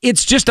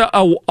it's just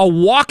a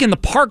walk in the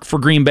park for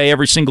Green Bay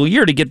every single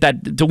year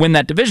to win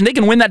that division. They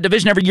can win that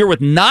division every year with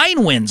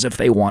 9 wins if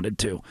they wanted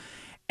to.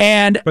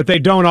 But they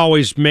don't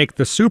always make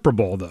the Super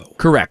Bowl, though.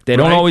 Correct. They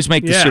don't always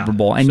make the Super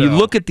Bowl. And you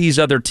look at these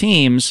other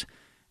teams,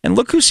 and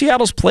look who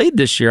Seattle's played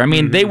this year. I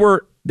mean,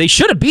 they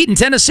should have beaten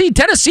Tennessee.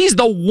 Tennessee's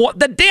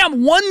the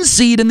damn 1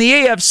 seed in the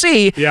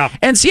AFC. Yeah.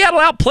 And Seattle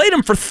outplayed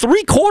them for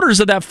 3/4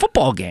 of that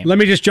football game. Let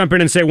me just jump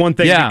in and say one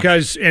thing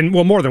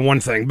more than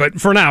one thing,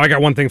 but for now I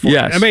got one thing for you.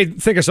 I may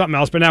think of something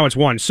else, but now it's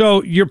one.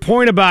 So your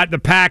point about the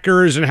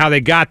Packers and how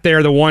they got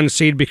there, the 1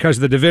 seed because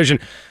of the division.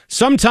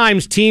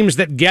 Sometimes teams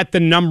that get the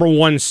number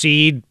 1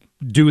 seed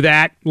do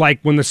that.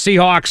 Like when the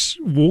Seahawks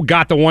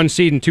got the 1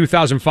 seed in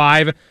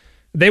 2005,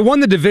 they won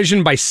the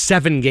division by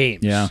 7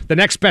 games. Yeah. The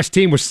next best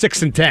team was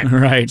 6-10.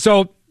 Right.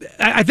 So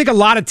I think a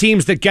lot of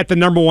teams that get the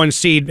number 1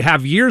 seed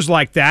have years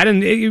like that.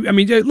 And I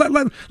mean,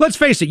 let's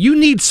face it, you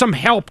need some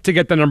help to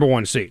get the number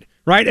 1 seed,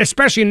 right?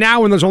 Especially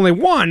now when there's only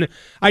one.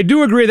 I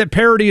do agree that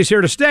parity is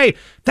here to stay.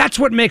 That's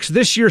what makes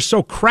this year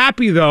so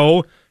crappy,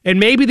 though. And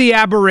maybe the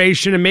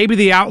aberration and maybe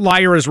the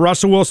outlier is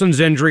Russell Wilson's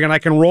injury, and I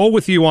can roll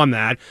with you on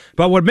that.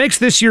 But what makes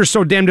this year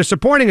so damn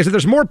disappointing is that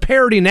there's more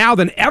parity now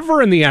than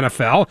ever in the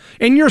NFL,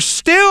 and you're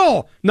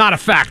still not a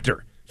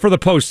factor for the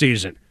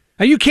postseason.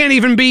 Now, you can't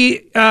even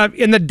be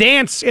in the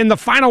dance in the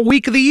final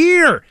week of the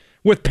year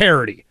with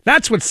parity.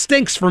 That's what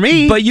stinks for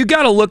me. But you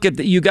got to look at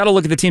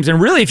the teams,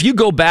 and really, if you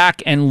go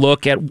back and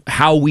look at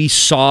how we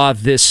saw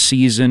this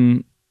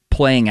season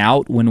playing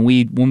out when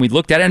we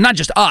looked at it, and not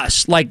just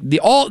us, like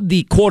all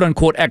the quote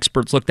unquote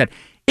experts looked at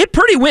it,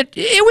 it went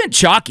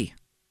chalky.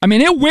 I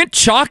mean, it went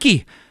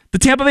chalky. The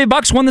Tampa Bay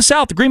Bucks won the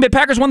South. The Green Bay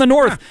Packers won the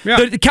North.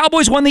 Yeah. The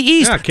Cowboys won the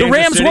East. The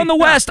Rams won the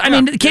West. I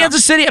mean,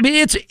 Kansas City. I mean,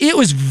 it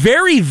was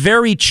very,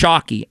 very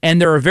chalky,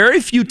 and there are very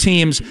few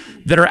teams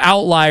that are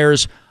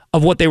outliers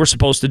of what they were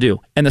supposed to do.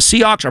 And the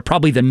Seahawks are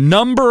probably the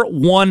number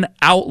 1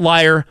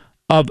 outlier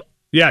of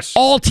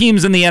all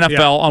teams in the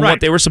NFL on what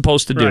they were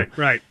supposed to do.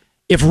 Right.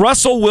 If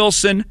Russell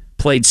Wilson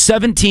played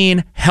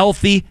 17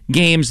 healthy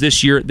games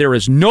this year, there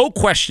is no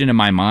question in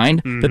my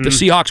mind that the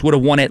Seahawks would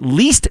have won at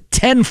least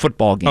 10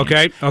 football games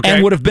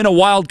and would have been a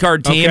wild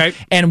card team.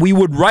 And we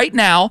would right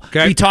now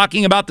be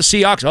talking about the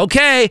Seahawks.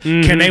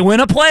 Can they win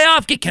a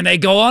playoff game? Can they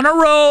go on a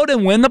road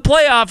and win the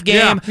playoff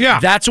game? Yeah.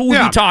 That's what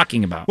we'd be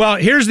talking about. Well,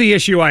 here's the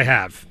issue I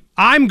have.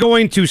 I'm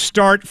going to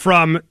start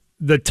from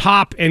the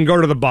top and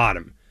go to the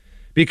bottom.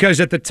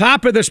 Because at the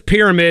top of this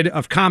pyramid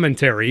of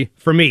commentary,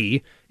 for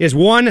me, is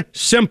one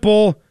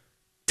simple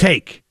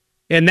take.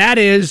 And that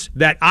is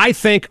that I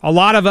think a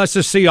lot of us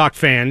as Seahawks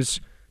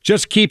fans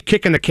just keep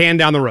kicking the can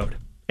down the road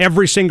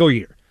every single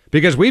year.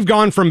 Because we've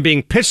gone from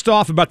being pissed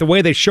off about the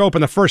way they show up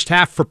in the first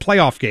half for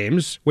playoff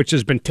games, which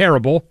has been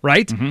terrible,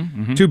 right?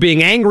 To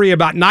being angry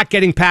about not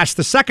getting past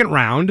the second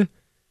round,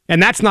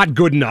 and that's not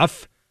good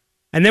enough.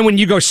 And then when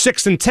you go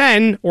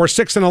 6-10 or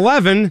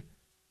 6-11,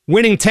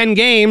 winning 10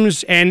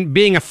 games and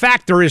being a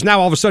factor is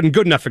now all of a sudden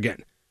good enough again.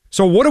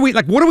 So what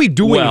are we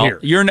doing here?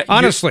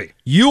 Honestly.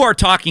 You are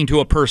talking to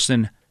a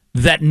person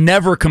that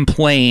never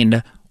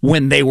complained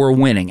when they were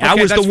winning. I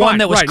was the one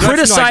that was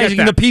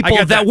criticizing the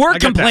people that were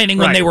complaining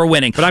when they were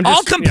winning.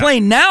 I'll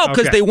complain now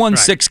because they won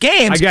 6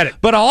 games. I get it.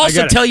 But I'll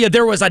also tell you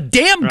there was a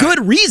damn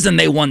good reason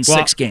they won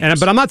 6 games.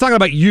 But I'm not talking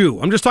about you.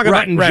 I'm just talking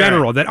about in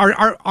general, that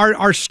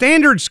our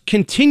standards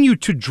continue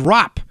to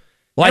drop.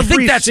 Well,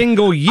 every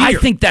single year. I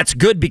think that's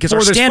good because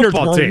our standards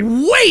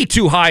were way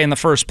too high in the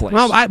first place.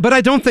 Well, but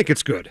I don't think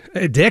it's good,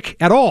 Dick,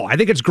 at all. I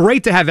think it's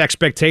great to have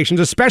expectations,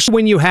 especially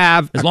when you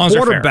have a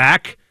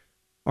quarterback.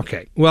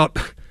 Okay, well,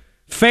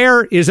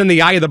 fair is in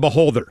the eye of the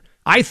beholder.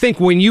 I think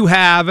when you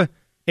have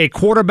a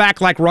quarterback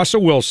like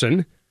Russell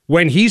Wilson,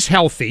 when he's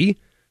healthy,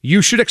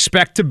 you should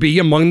expect to be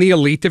among the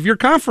elite of your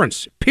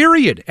conference.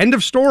 Period. End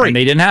of story. And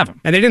they didn't have him.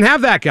 And they didn't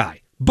have that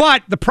guy.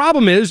 But the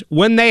problem is,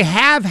 when they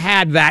have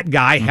had that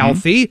guy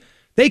healthy,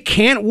 they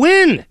can't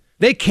win.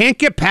 They can't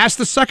get past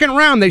the second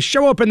round. They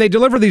show up and they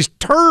deliver these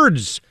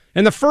turds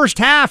in the first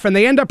half, and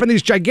they end up in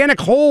these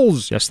gigantic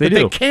holes Yes, they that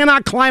do. they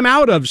cannot climb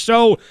out of.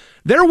 So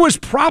there was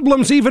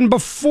problems even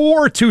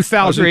before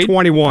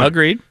 2021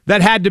 Agreed.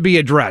 that had to be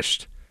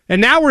addressed. And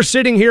now we're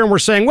sitting here and we're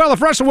saying, well,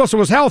 if Russell Wilson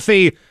was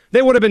healthy,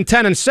 they would have been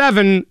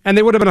 10-7, and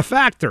they would have been a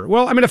factor.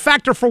 Well, I mean, a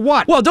factor for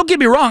what? Well, don't get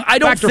me wrong. I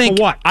don't Factor think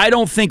for what? I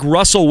don't think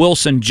Russell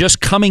Wilson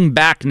just coming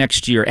back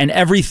next year and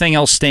everything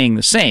else staying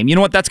the same. You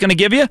know what that's going to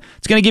give you?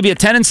 It's going to give you a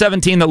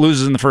 10-17 that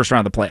loses in the first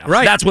round of the playoffs.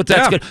 Right. That's what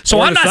that's Yeah. good. So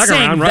Or I'm the not second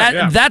saying round, right,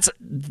 that yeah.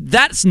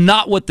 that's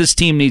not what this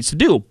team needs to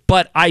do.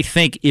 But I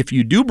think if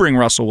you do bring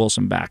Russell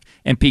Wilson back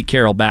and Pete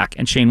Carroll back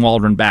and Shane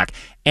Waldron back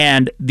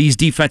and these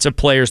defensive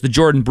players, the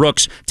Jordan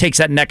Brooks takes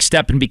that next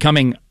step in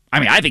becoming. I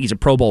mean, I think he's a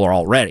Pro Bowler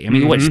already. I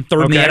mean, he's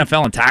third in the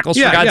NFL in tackles,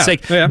 for God's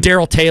sake. Yeah.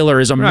 Daryl Taylor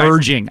is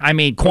emerging. Right. I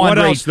mean, What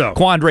else, though?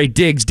 Quandre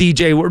Diggs,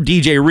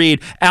 DJ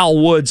Reed, Al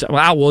Woods. Well,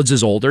 Al Woods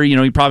is older. You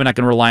know, you're probably not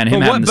going to rely on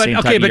him having the same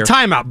type of year.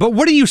 Timeout. But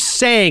what are you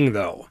saying,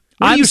 though?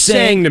 What are you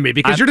saying to me?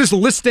 Because you're just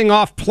listing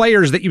off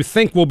players that you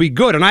think will be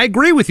good, and I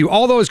agree with you.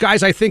 All those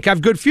guys I think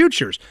have good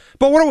futures.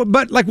 But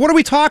what are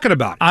we talking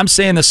about? I'm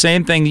saying the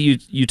same thing that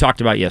you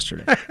talked about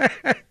yesterday.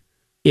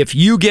 If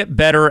you get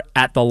better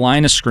at the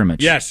line of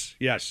scrimmage.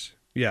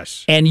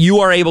 Yes. And you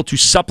are able to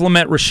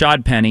supplement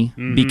Rashad Penny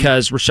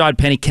because Rashad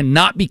Penny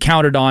cannot be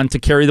counted on to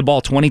carry the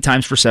ball 20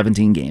 times for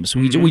 17 games.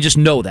 We just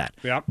know that.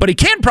 Yep. But he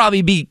can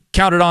probably be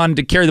counted on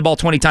to carry the ball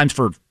 20 times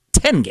for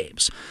 10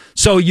 games.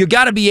 So you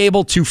got to be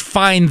able to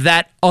find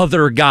that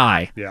other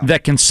guy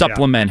that can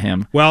supplement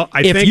him. Well,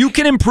 if you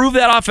can improve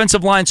that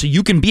offensive line so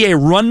you can be a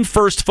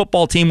run-first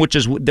football team, which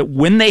is that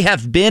when they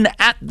have been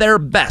at their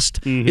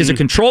best, is to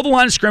control the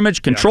line of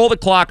scrimmage, control the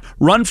clock,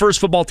 run-first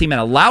football team,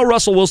 and allow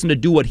Russell Wilson to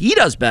do what he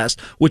does best,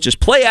 which is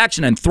play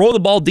action and throw the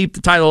ball deep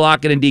to Tyler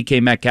Lockett and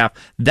DK Metcalf,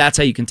 that's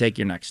how you can take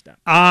your next step.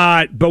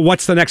 But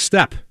what's the next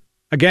step?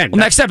 Again,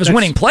 next step is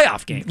winning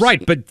playoff games.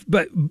 Right,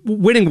 but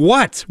winning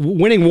what?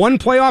 Winning one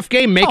playoff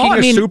game, making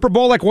a Super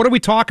Bowl? Like, what are we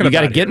talking about? You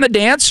got to get in the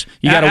dance.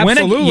 You got to win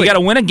it. You got to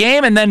win a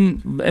game, and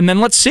then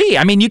let's see.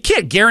 I mean, you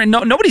can't guarantee.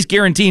 Nobody's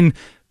guaranteeing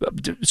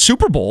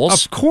Super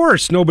Bowls. Of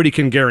course, nobody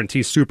can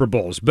guarantee Super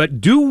Bowls. But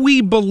do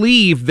we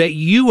believe that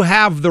you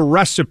have the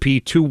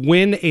recipe to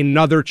win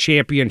another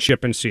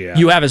championship in Seattle?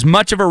 You have as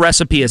much of a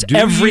recipe as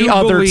every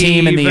other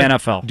team in the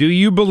NFL. Do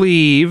you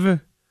believe?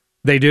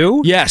 They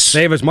do? Yes.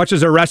 They have as much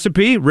as a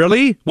recipe?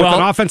 Really? With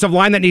an offensive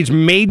line that needs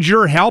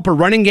major help, a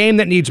running game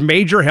that needs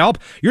major help?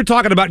 You're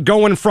talking about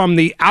going from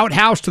the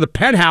outhouse to the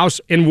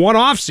penthouse in one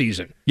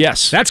offseason.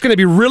 Yes. That's going to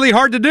be really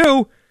hard to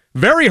do.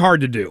 Very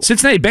hard to do.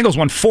 Cincinnati Bengals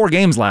won 4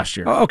 games last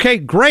year. Okay,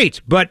 great.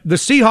 But the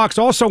Seahawks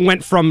also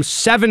went from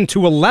 7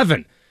 to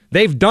 11.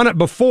 They've done it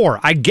before.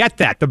 I get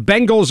that. The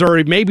Bengals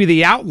are maybe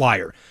the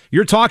outlier.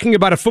 You're talking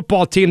about a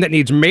football team that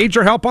needs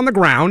major help on the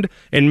ground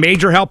and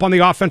major help on the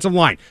offensive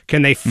line.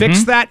 Can they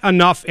fix that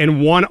enough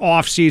in one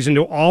offseason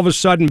to all of a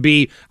sudden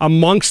be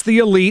amongst the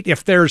elite?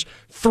 If there's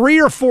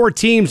 3 or 4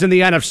 teams in the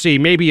NFC,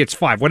 maybe it's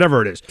 5,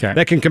 whatever it is,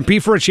 that can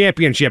compete for a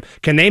championship,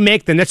 can they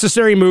make the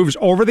necessary moves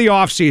over the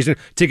offseason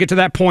to get to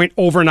that point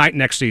overnight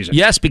next season?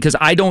 Yes, because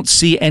I don't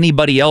see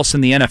anybody else in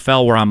the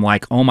NFL where I'm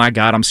like, oh my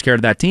God, I'm scared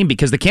of that team,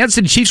 because the Kansas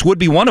City Chiefs would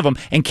be one of them,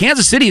 and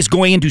Kansas City is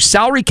going into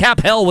salary cap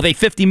hell with a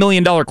 $50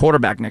 million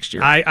quarterback next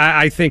year.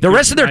 I think the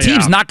rest of their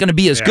team's not going to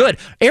be as good.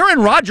 Aaron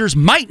Rodgers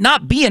might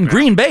not be in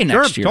Green Bay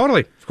next year.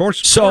 Totally, of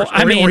course. So,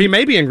 I mean, or he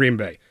may be in Green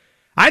Bay.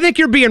 I think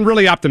you're being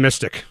really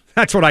optimistic.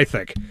 That's what I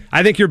think.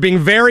 I think you're being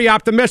very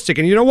optimistic.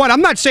 And you know what?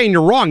 I'm not saying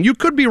you're wrong. You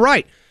could be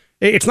right.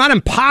 It's not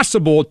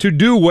impossible to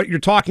do what you're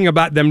talking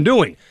about them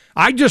doing.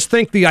 I just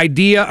think the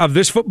idea of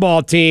this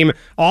football team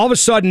all of a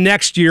sudden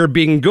next year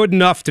being good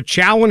enough to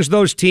challenge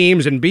those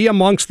teams and be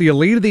amongst the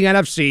elite of the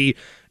NFC,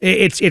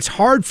 it's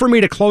hard for me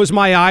to close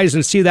my eyes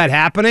and see that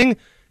happening,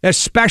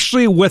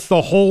 especially with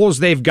the holes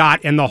they've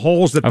got and the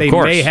holes that they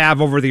may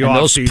have over the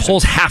offseason. Those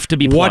holes have to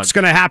be plugged. What's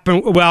going to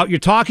happen? Well, you're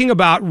talking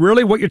about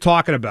really what you're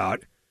talking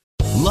about.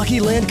 Lucky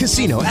Land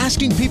Casino,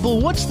 asking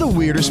people, what's the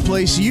weirdest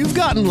place you've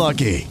gotten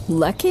lucky?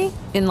 Lucky?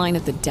 In line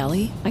at the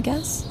deli, I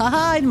guess?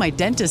 Aha, in my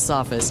dentist's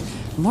office.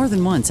 More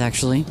than once,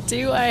 actually.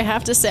 Do I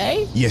have to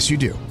say? Yes, you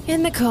do.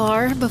 In the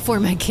car before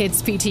my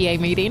kids' PTA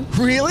meeting.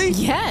 Really?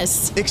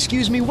 Yes.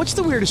 Excuse me, what's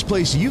the weirdest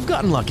place you've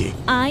gotten lucky?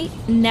 I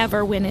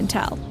never win and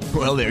tell.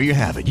 Well, there you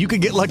have it. You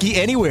can get lucky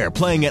anywhere,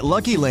 playing at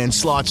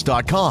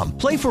LuckyLandSlots.com.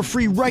 Play for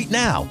free right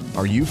now.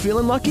 Are you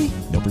feeling lucky?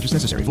 No purchase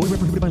necessary. Void where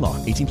prohibited by law.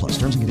 18+.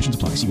 Terms and conditions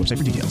apply. See website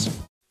for details.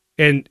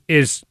 And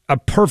is a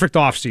perfect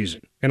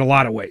offseason in a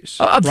lot of ways.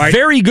 Right?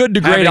 Very good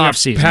to great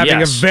offseason.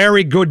 Having a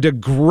very good to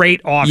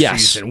great offseason.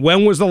 Yes.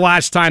 When was the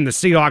last time the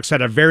Seahawks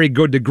had a very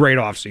good to great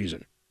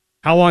offseason?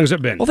 How long has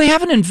it been? Well, they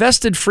haven't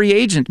invested free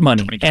agent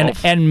money,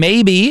 and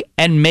maybe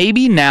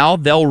now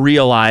they'll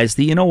realize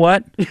that, you know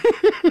what,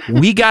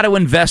 we got to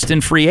invest in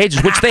free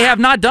agents, which they have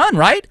not done.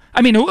 Right?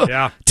 I mean,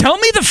 tell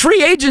me the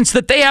free agents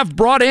that they have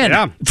brought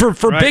in for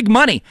big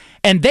money,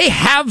 and they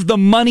have the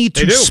money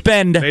to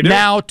spend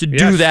now to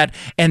do that,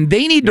 and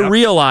they need to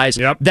realize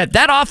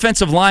that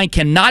offensive line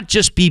cannot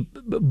just be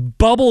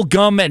bubble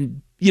gum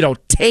and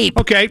tape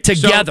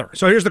together.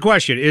 So here's the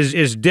question: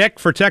 Is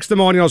Dick, for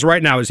Textimonials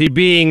right now, is he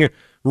being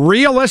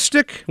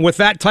realistic with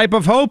that type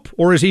of hope,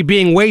 or is he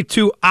being way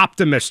too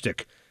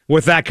optimistic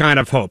with that kind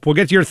of hope? We'll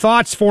get to your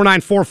thoughts,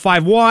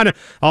 49451.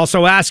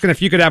 Also asking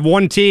if you could have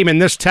one team in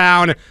this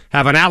town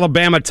have an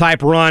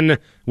Alabama-type run.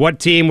 What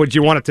team would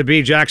you want it to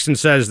be? Jackson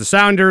says the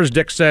Sounders.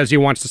 Dick says he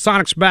wants the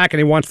Sonics back, and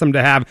he wants them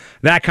to have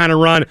that kind of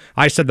run.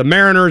 I said the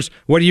Mariners.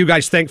 What do you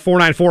guys think?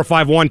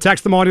 49451.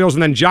 Text them audios,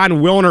 and then John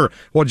Wilner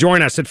will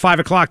join us at 5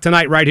 o'clock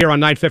tonight right here on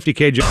 950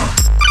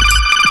 KJ.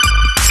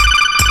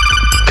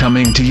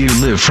 Coming to you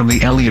live from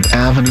the Elliott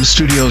Avenue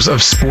studios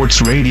of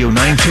Sports Radio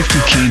 950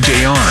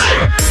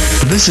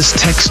 KJR. This is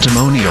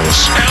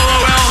Textimonials.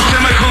 LOL,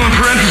 semicolon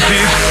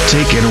parentheses.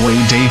 Take it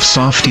away, Dave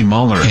Softy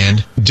Muller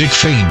and Dick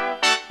Fane.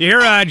 You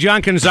hear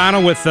John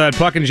Canzano with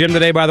Puck and Jim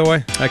today, by the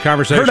way? That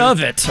conversation? Heard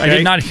of it. Okay. I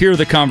did not hear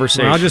the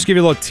conversation. Well, I'll just give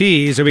you a little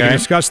tease, and we can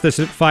discuss this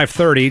at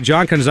 5:30.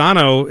 John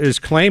Canzano is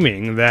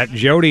claiming that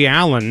Jody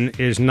Allen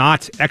is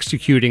not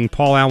executing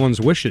Paul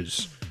Allen's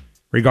wishes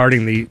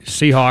regarding the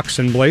Seahawks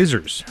and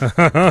Blazers.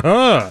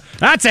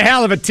 That's a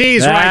hell of a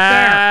tease right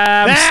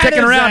there. I'm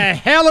sticking around. A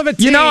hell of a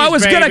tease, You know, I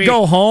was going to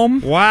go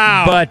home.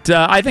 Wow. But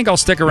I think I'll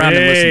stick around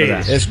and listen to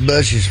that. This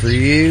bush is for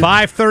you.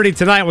 5:30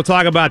 tonight, we'll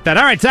talk about that.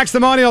 All right,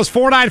 testimonials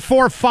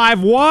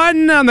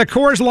 49451 on the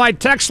Coors Light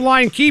text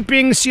line.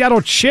 Keeping Seattle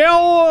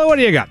chill. What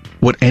do you got?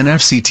 What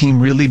NFC team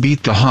really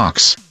beat the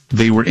Hawks?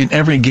 They were in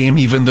every game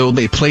even though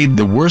they played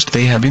the worst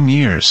they have in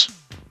years.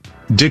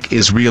 Dick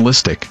is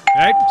realistic.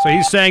 Okay, so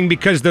he's saying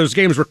because those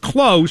games were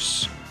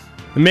close,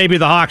 maybe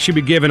the Hawks should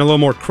be given a little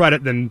more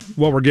credit than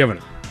what we're giving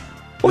them.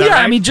 Well, yeah,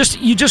 right? I mean,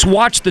 you just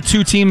watch the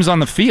two teams on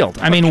the field.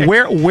 I mean,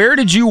 where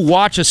did you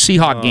watch a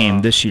Seahawk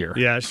game this year?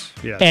 Yes.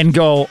 And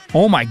go,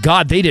 oh my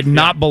God, they did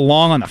not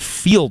belong on the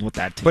field with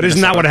that team. But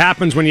isn't that what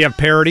happens when you have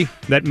parity,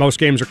 that most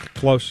games are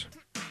close?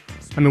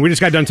 I mean, we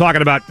just got done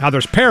talking about how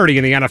there's parity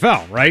in the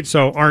NFL, right?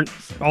 So aren't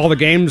all the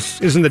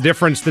games, isn't the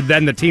difference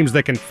then the teams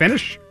that can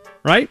finish,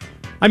 right?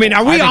 I mean,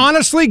 are we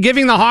honestly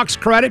giving the Hawks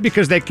credit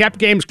because they kept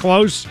games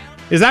close?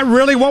 Is that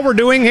really what we're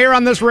doing here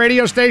on this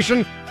radio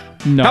station?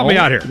 No. Help me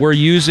out here. We're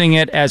using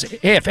it as,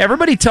 hey, if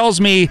everybody tells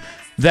me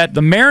that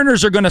the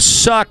Mariners are going to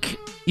suck,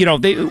 you know,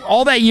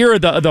 all that year,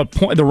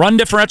 the run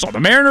differential, the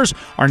Mariners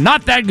are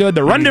not that good.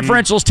 The run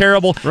differential is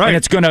terrible, right.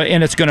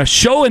 and it's gonna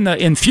show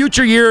in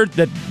future year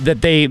that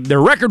their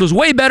record was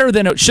way better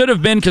than it should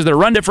have been because their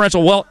run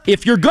differential. Well,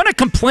 if you're gonna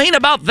complain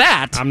about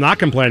that, I'm not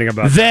complaining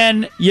about that.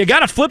 Then you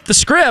got to flip the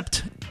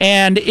script.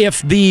 And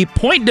if the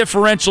point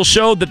differential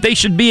showed that they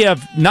should be a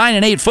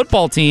 9-8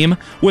 football team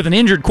with an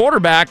injured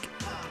quarterback,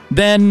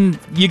 then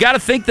you got to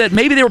think that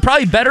maybe they were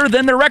probably better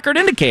than their record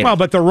indicated. Well,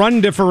 but the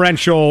run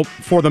differential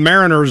for the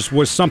Mariners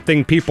was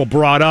something people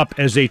brought up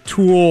as a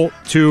tool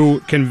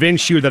to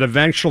convince you that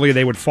eventually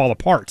they would fall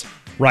apart,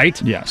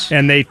 right? Yes.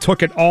 And they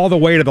took it all the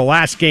way to the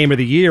last game of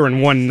the year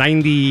and won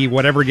 90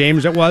 whatever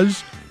games it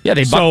was. Yeah,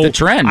 they bucked the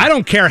trend. I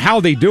don't care how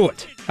they do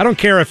it. I don't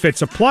care if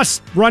it's a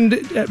plus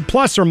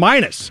or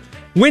minus.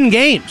 Win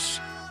games.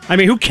 I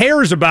mean, who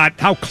cares about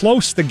how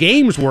close the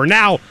games were?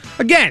 Now,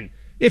 again,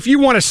 if you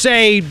want to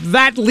say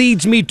that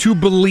leads me to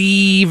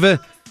believe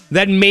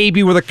that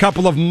maybe with a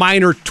couple of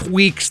minor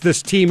tweaks,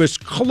 this team is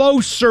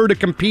closer to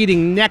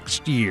competing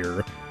next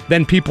year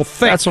than people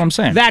think. That's what I'm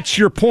saying. That's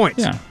your point.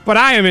 Yeah. But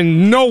I am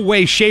in no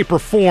way, shape, or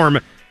form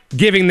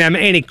giving them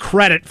any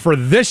credit for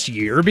this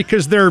year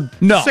because they're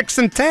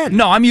 6-10.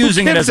 No, I'm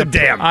using it as a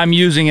damn. I'm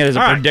using it as a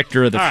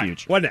predictor of the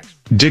future. What next?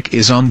 Dick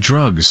is on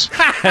drugs.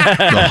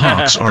 The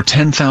Hawks are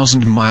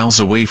 10,000 miles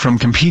away from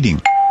competing.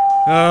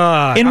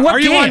 In what are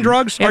game? You on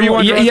drugs? Are you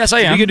on drugs? Yes, I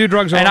am. You can do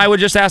drugs. And I would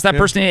just ask that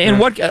person in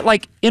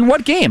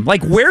what game?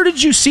 Like, where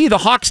did you see the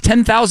Hawks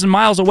 10,000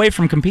 miles away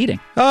from competing?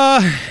 You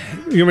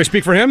want me to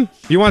speak for him?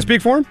 You want to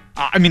speak for him?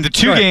 I mean, the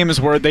two games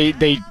where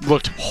they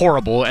looked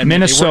horrible. And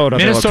Minnesota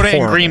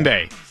and Green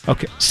Bay.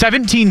 Okay.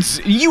 17,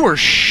 you were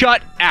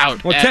shut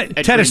out. Well,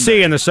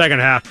 Tennessee in the second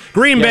half.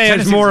 Green Bay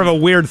is more of a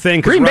weird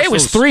thing. Green Bay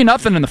was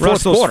 3-0 in the fourth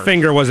Russell's quarter.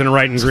 finger wasn't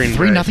right in Green Bay.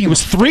 3-0. It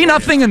was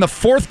 3-0 in the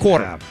fourth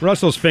quarter. Yeah,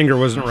 Russell's finger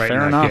wasn't right.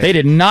 Fair in enough. that game. They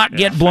did not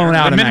get blown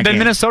out in that game.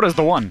 Minnesota's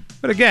the one.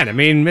 But again, I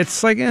mean,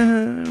 it's like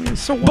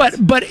so what?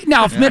 But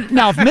now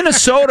if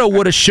Minnesota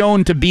would have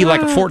shown to be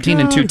like a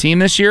 14-2 team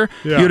this year,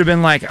 you would have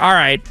been like, all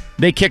right,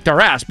 they kicked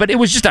our ass. But it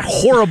was just a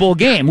horrible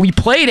game. We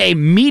played a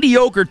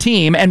mediocre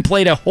team and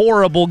played a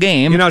horrible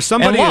game. You know,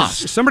 and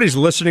lost. Somebody's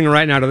listening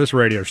right now to this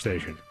radio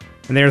station,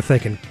 and they're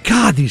thinking,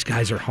 God, these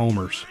guys are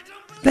homers.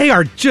 They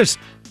are just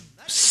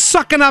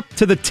sucking up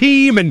to the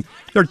team, and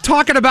they're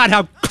talking about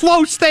how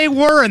close they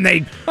were, and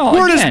they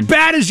weren't as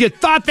bad as you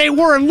thought they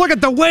were, and look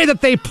at the way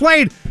that they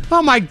played.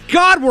 Oh, my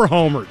God, we're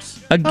homers.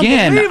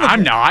 Again,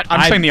 I'm not.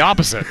 I'm saying the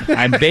opposite.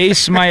 I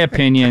base my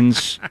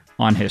opinions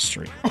on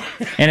history.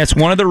 And it's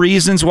one of the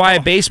reasons why I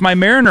base my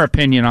Mariner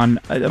opinion on...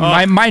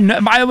 my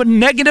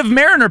negative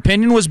Mariner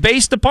opinion was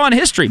based upon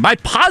history. My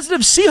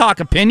positive Seahawk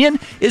opinion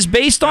is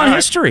based on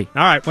history.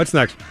 All right, what's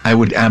next? I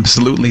would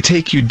absolutely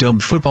take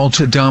UW football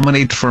to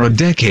dominate for a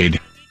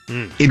decade.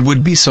 It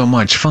would be so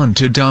much fun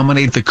to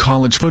dominate the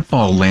college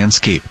football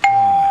landscape.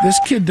 This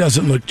kid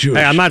doesn't look Jewish.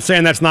 Hey, I'm not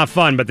saying that's not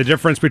fun, but the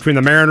difference between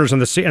the Mariners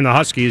and the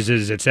Huskies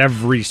is it's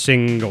every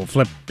single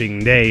flipping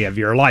day of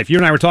your life. You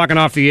and I were talking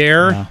off the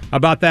air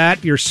about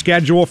that. Your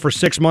schedule for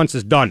 6 months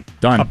is done.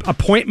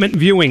 Appointment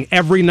viewing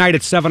every night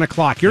at 7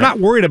 o'clock. You're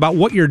not worried about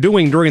what you're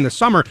doing during the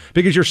summer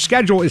because your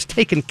schedule is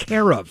taken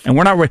care of. And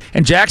we're not worried.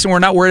 And Jackson, we're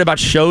not worried about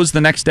shows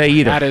the next day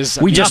either. That is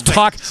we just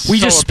talk. We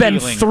just spend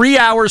appealing. 3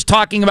 hours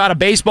talking about a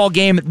baseball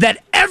game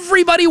that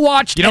everybody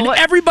watched and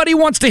everybody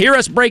wants to hear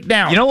us break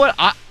down. You know what?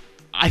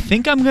 I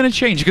think I'm going to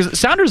change because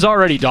Sounders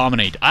already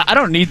dominate. I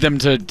don't need them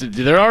to.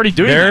 They're already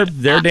doing that.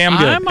 They're damn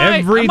good. I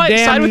might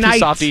side with you,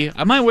 Softy.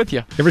 I might with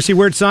you. Ever see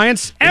Weird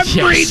Science?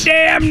 Every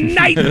damn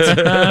night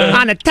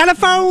on a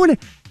telephone.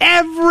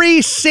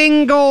 Every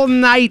single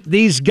night,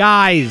 these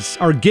guys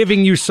are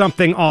giving you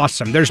something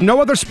awesome. There's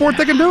no other sport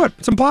that can do it.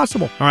 It's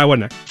impossible. All right,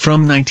 wasn't it?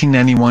 From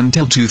 1991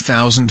 till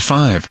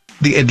 2005,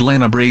 the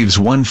Atlanta Braves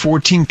won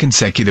 14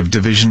 consecutive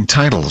division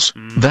titles.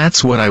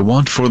 That's what I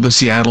want for the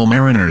Seattle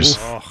Mariners.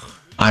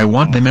 I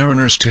want the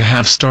Mariners to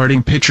have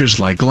starting pitchers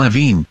like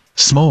Levine,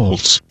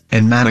 Smoltz,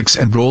 and Maddox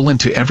and roll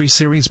into every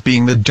series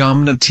being the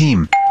dominant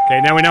team.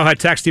 Okay, now we know how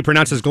Texty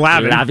pronounces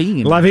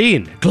Glavine.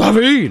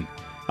 Glavine.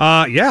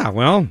 Yeah,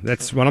 well,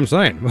 that's what I'm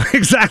saying.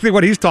 Exactly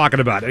what he's talking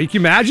about. Can you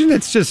imagine?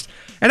 It's just,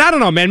 and I don't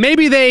know, man.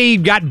 Maybe they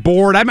got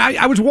bored.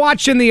 I was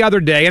watching the other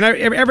day, and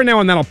every now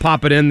and then I'll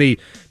pop it in, the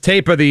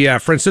tape of the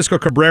Francisco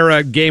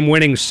Cabrera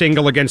game-winning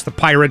single against the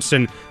Pirates,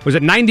 and was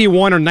it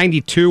 91 or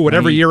 92,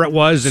 whatever year it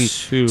was,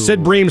 and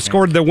Sid Bream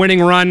scored the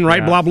winning run,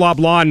 right, blah, blah,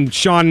 blah, and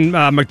Sean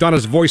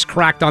McDonough's voice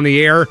cracked on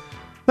the air.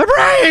 The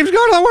Braves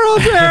go to the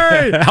World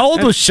Series! How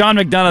old was Sean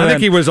McDonough I then?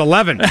 think he was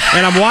 11.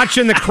 And I'm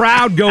watching the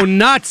crowd go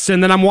nuts,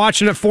 and then I'm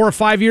watching it 4 or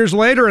 5 years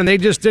later, and they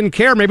just didn't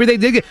care. Maybe they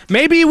did.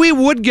 Maybe we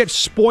would get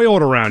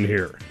spoiled around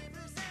here.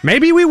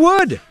 Maybe we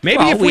would.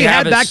 Maybe if we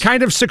had that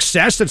kind of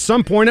success at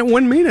some point, it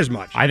wouldn't mean as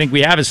much. I think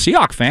we have as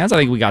Seahawks fans. I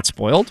think we got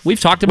spoiled.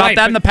 We've talked about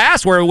that in the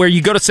past, where you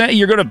go to Central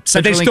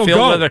Link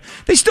Field.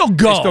 They still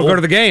go. They still go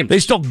to the game. They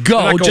still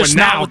go, just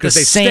not with the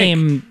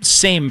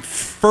same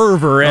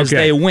fervor as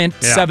they went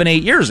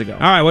 7-8 years ago. All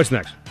right, what's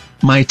next?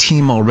 My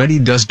team already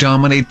does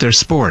dominate their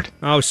sport.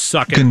 Oh,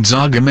 suck it.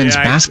 Gonzaga men's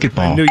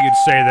basketball. I knew you'd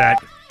say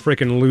that.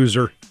 Freaking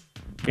loser.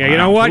 Yeah, you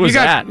know what? You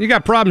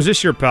got problems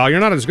this year, pal. You're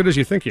not as good as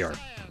you think you are.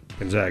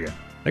 Gonzaga.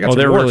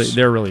 They're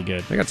really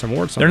good. They got some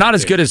warts. They're not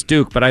as good as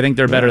Duke, but I think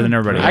they're better than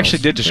everybody else. I actually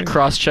did just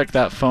cross-check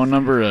that phone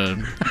number.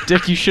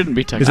 Dick, you shouldn't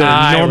be texting. Is it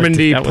a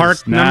Normandy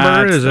Park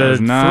number? Is it a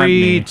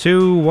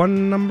 3-2-1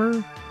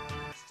 number?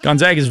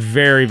 Gonzaga is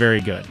very, very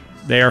good.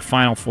 They are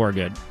Final Four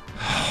good.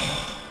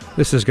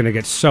 This is going to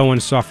get so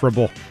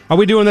insufferable. Are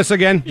we doing this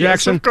again,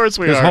 Jackson? Yes, of course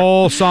we are. This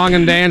whole song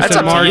and dance. That's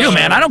up to you,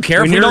 man. I don't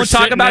care if we don't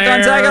talk about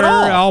Gonzaga at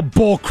all. Oh,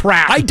 bull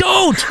crap. I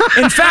don't.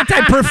 In fact,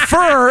 I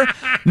prefer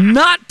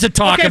not to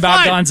talk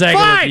about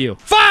Gonzaga with you.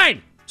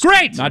 Fine.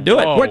 Great. Not do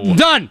it. We're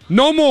done.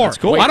 No more. That's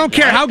cool. I don't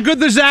care how good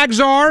the Zags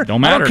are. Don't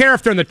matter. I don't care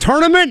if they're in the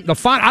tournament.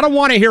 I don't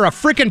want to hear a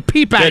freaking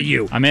peep at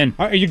you. I'm in.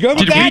 Are you good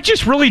with that? Did we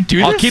just really do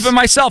this? I'll keep it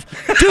myself.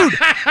 Dude,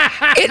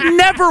 it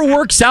never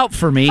works out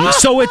for me,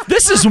 so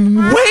this is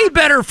way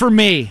better for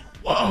me.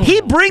 Whoa. He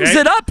brings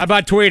it up. How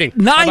about tweeting?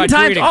 9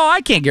 times. Oh,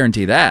 I can't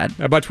guarantee that.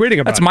 How about tweeting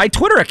about That's my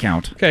Twitter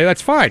account. Okay,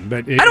 that's fine.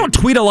 But I don't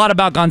tweet a lot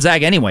about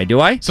Gonzaga anyway, do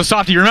I? So,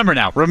 Softy, remember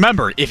now.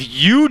 Remember, if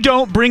you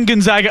don't bring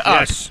Gonzaga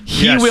up,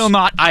 he will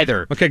not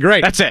either. Okay,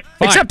 great. That's it.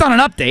 Fine. Except on an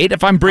update,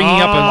 if I'm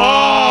bringing up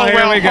a...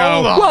 here we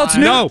go. Well, it's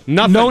new. No,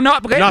 nothing. No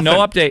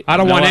update. I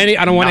don't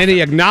want any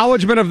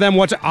acknowledgement of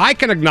them. I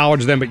can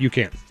acknowledge them, but you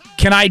can't.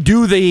 Can I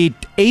do the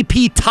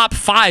AP top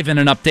 5 in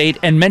an update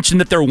and mention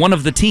that they're one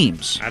of the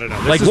teams? I don't know.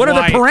 What are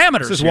the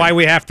parameters? This is why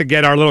we have to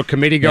get our little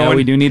committee going. Yeah,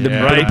 we do need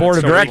the board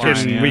of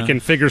directors. We can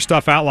figure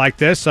stuff out like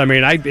this. I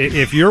mean,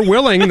 if you're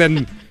willing,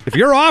 then if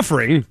you're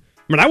offering, I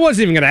mean, I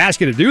wasn't even going to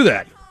ask you to do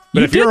that.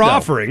 But if you're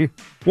offering,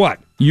 what?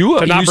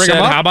 To not bring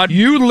them up? How about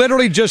you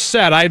literally just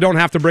said I don't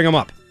have to bring them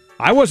up.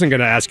 I wasn't going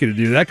to ask you to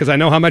do that because I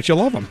know how much you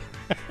love them.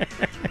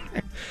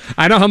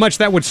 I know how much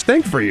that would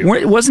stink for you.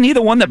 Wasn't he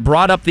the one that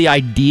brought up the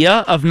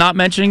idea of not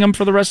mentioning him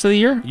for the rest of the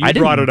year? I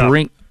brought it up.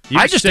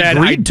 I just said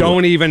I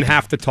don't even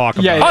have to talk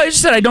about it. Oh, I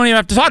just said I don't even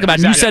have to talk about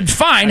it. And you said,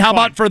 fine, how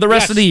about for the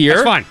rest of the year?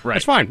 That's fine.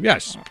 That's fine,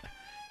 yes.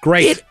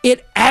 Great.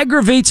 It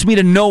aggravates me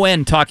to no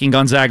end talking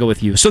Gonzaga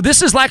with you. So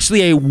this is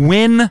actually a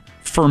win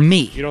for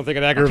me. You don't think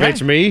it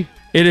aggravates me?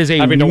 It is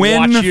a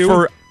win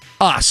for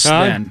us,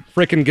 then.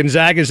 Freaking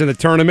Gonzaga's in the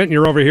tournament, and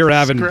you're over here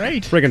having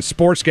freaking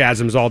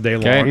sportsgasms all day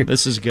long.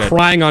 This is good.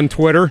 Crying on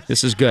Twitter.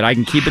 This is good. I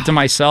can keep it to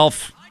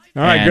myself.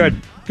 All right,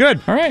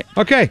 good. All right.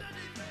 Okay.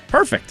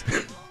 Perfect.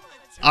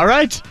 All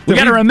right. We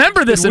got to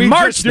remember this in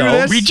March,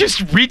 though. We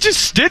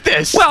just did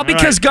this. Well,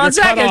 because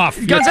Gonzaga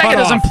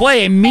doesn't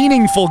play a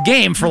meaningful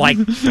game for like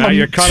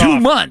 2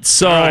 months.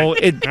 So, all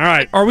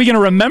right. Are we going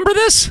to remember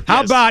this?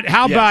 How about?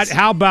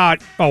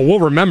 Oh, we'll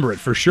remember it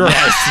for sure.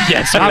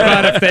 Yes. How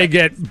about if they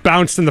get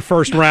bounced in the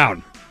first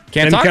round?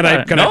 Can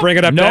I bring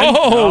it up?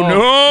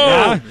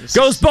 No.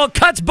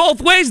 Cuts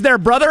both ways there,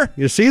 brother.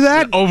 You see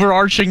that?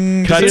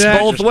 Overarching cuts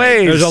both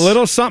ways. There's a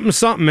little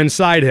something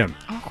inside him.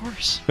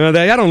 course. I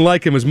don't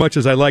like him as much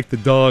as I like the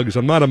dogs.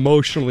 I'm not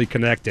emotionally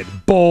connected.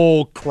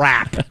 Bull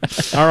crap.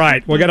 All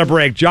right, we got a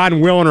break. John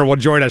Wilner will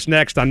join us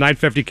next on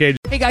 950 KJ.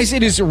 Hey guys,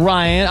 it is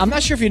Ryan. I'm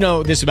not sure if you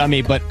know this about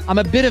me, but I'm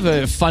a bit of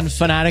a fun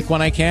fanatic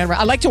when I can.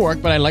 I like to work,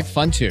 but I like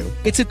fun too.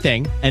 It's a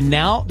thing. And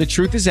now the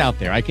truth is out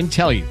there. I can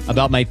tell you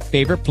about my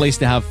favorite place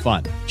to have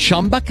fun.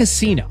 Chumba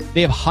Casino.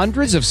 They have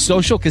hundreds of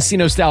social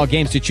casino style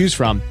games to choose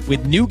from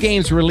with new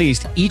games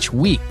released each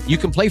week. You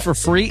can play for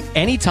free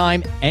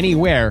anytime,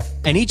 anywhere.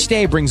 And each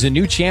day brings a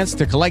new chance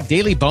to collect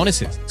daily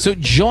bonuses. So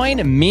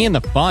join me in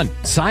the fun.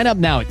 Sign up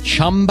now at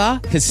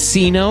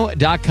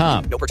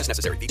ChumbaCasino.com. No purchase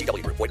necessary.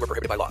 VGW Group. Void where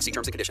prohibited by law. See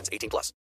terms and conditions. 18+.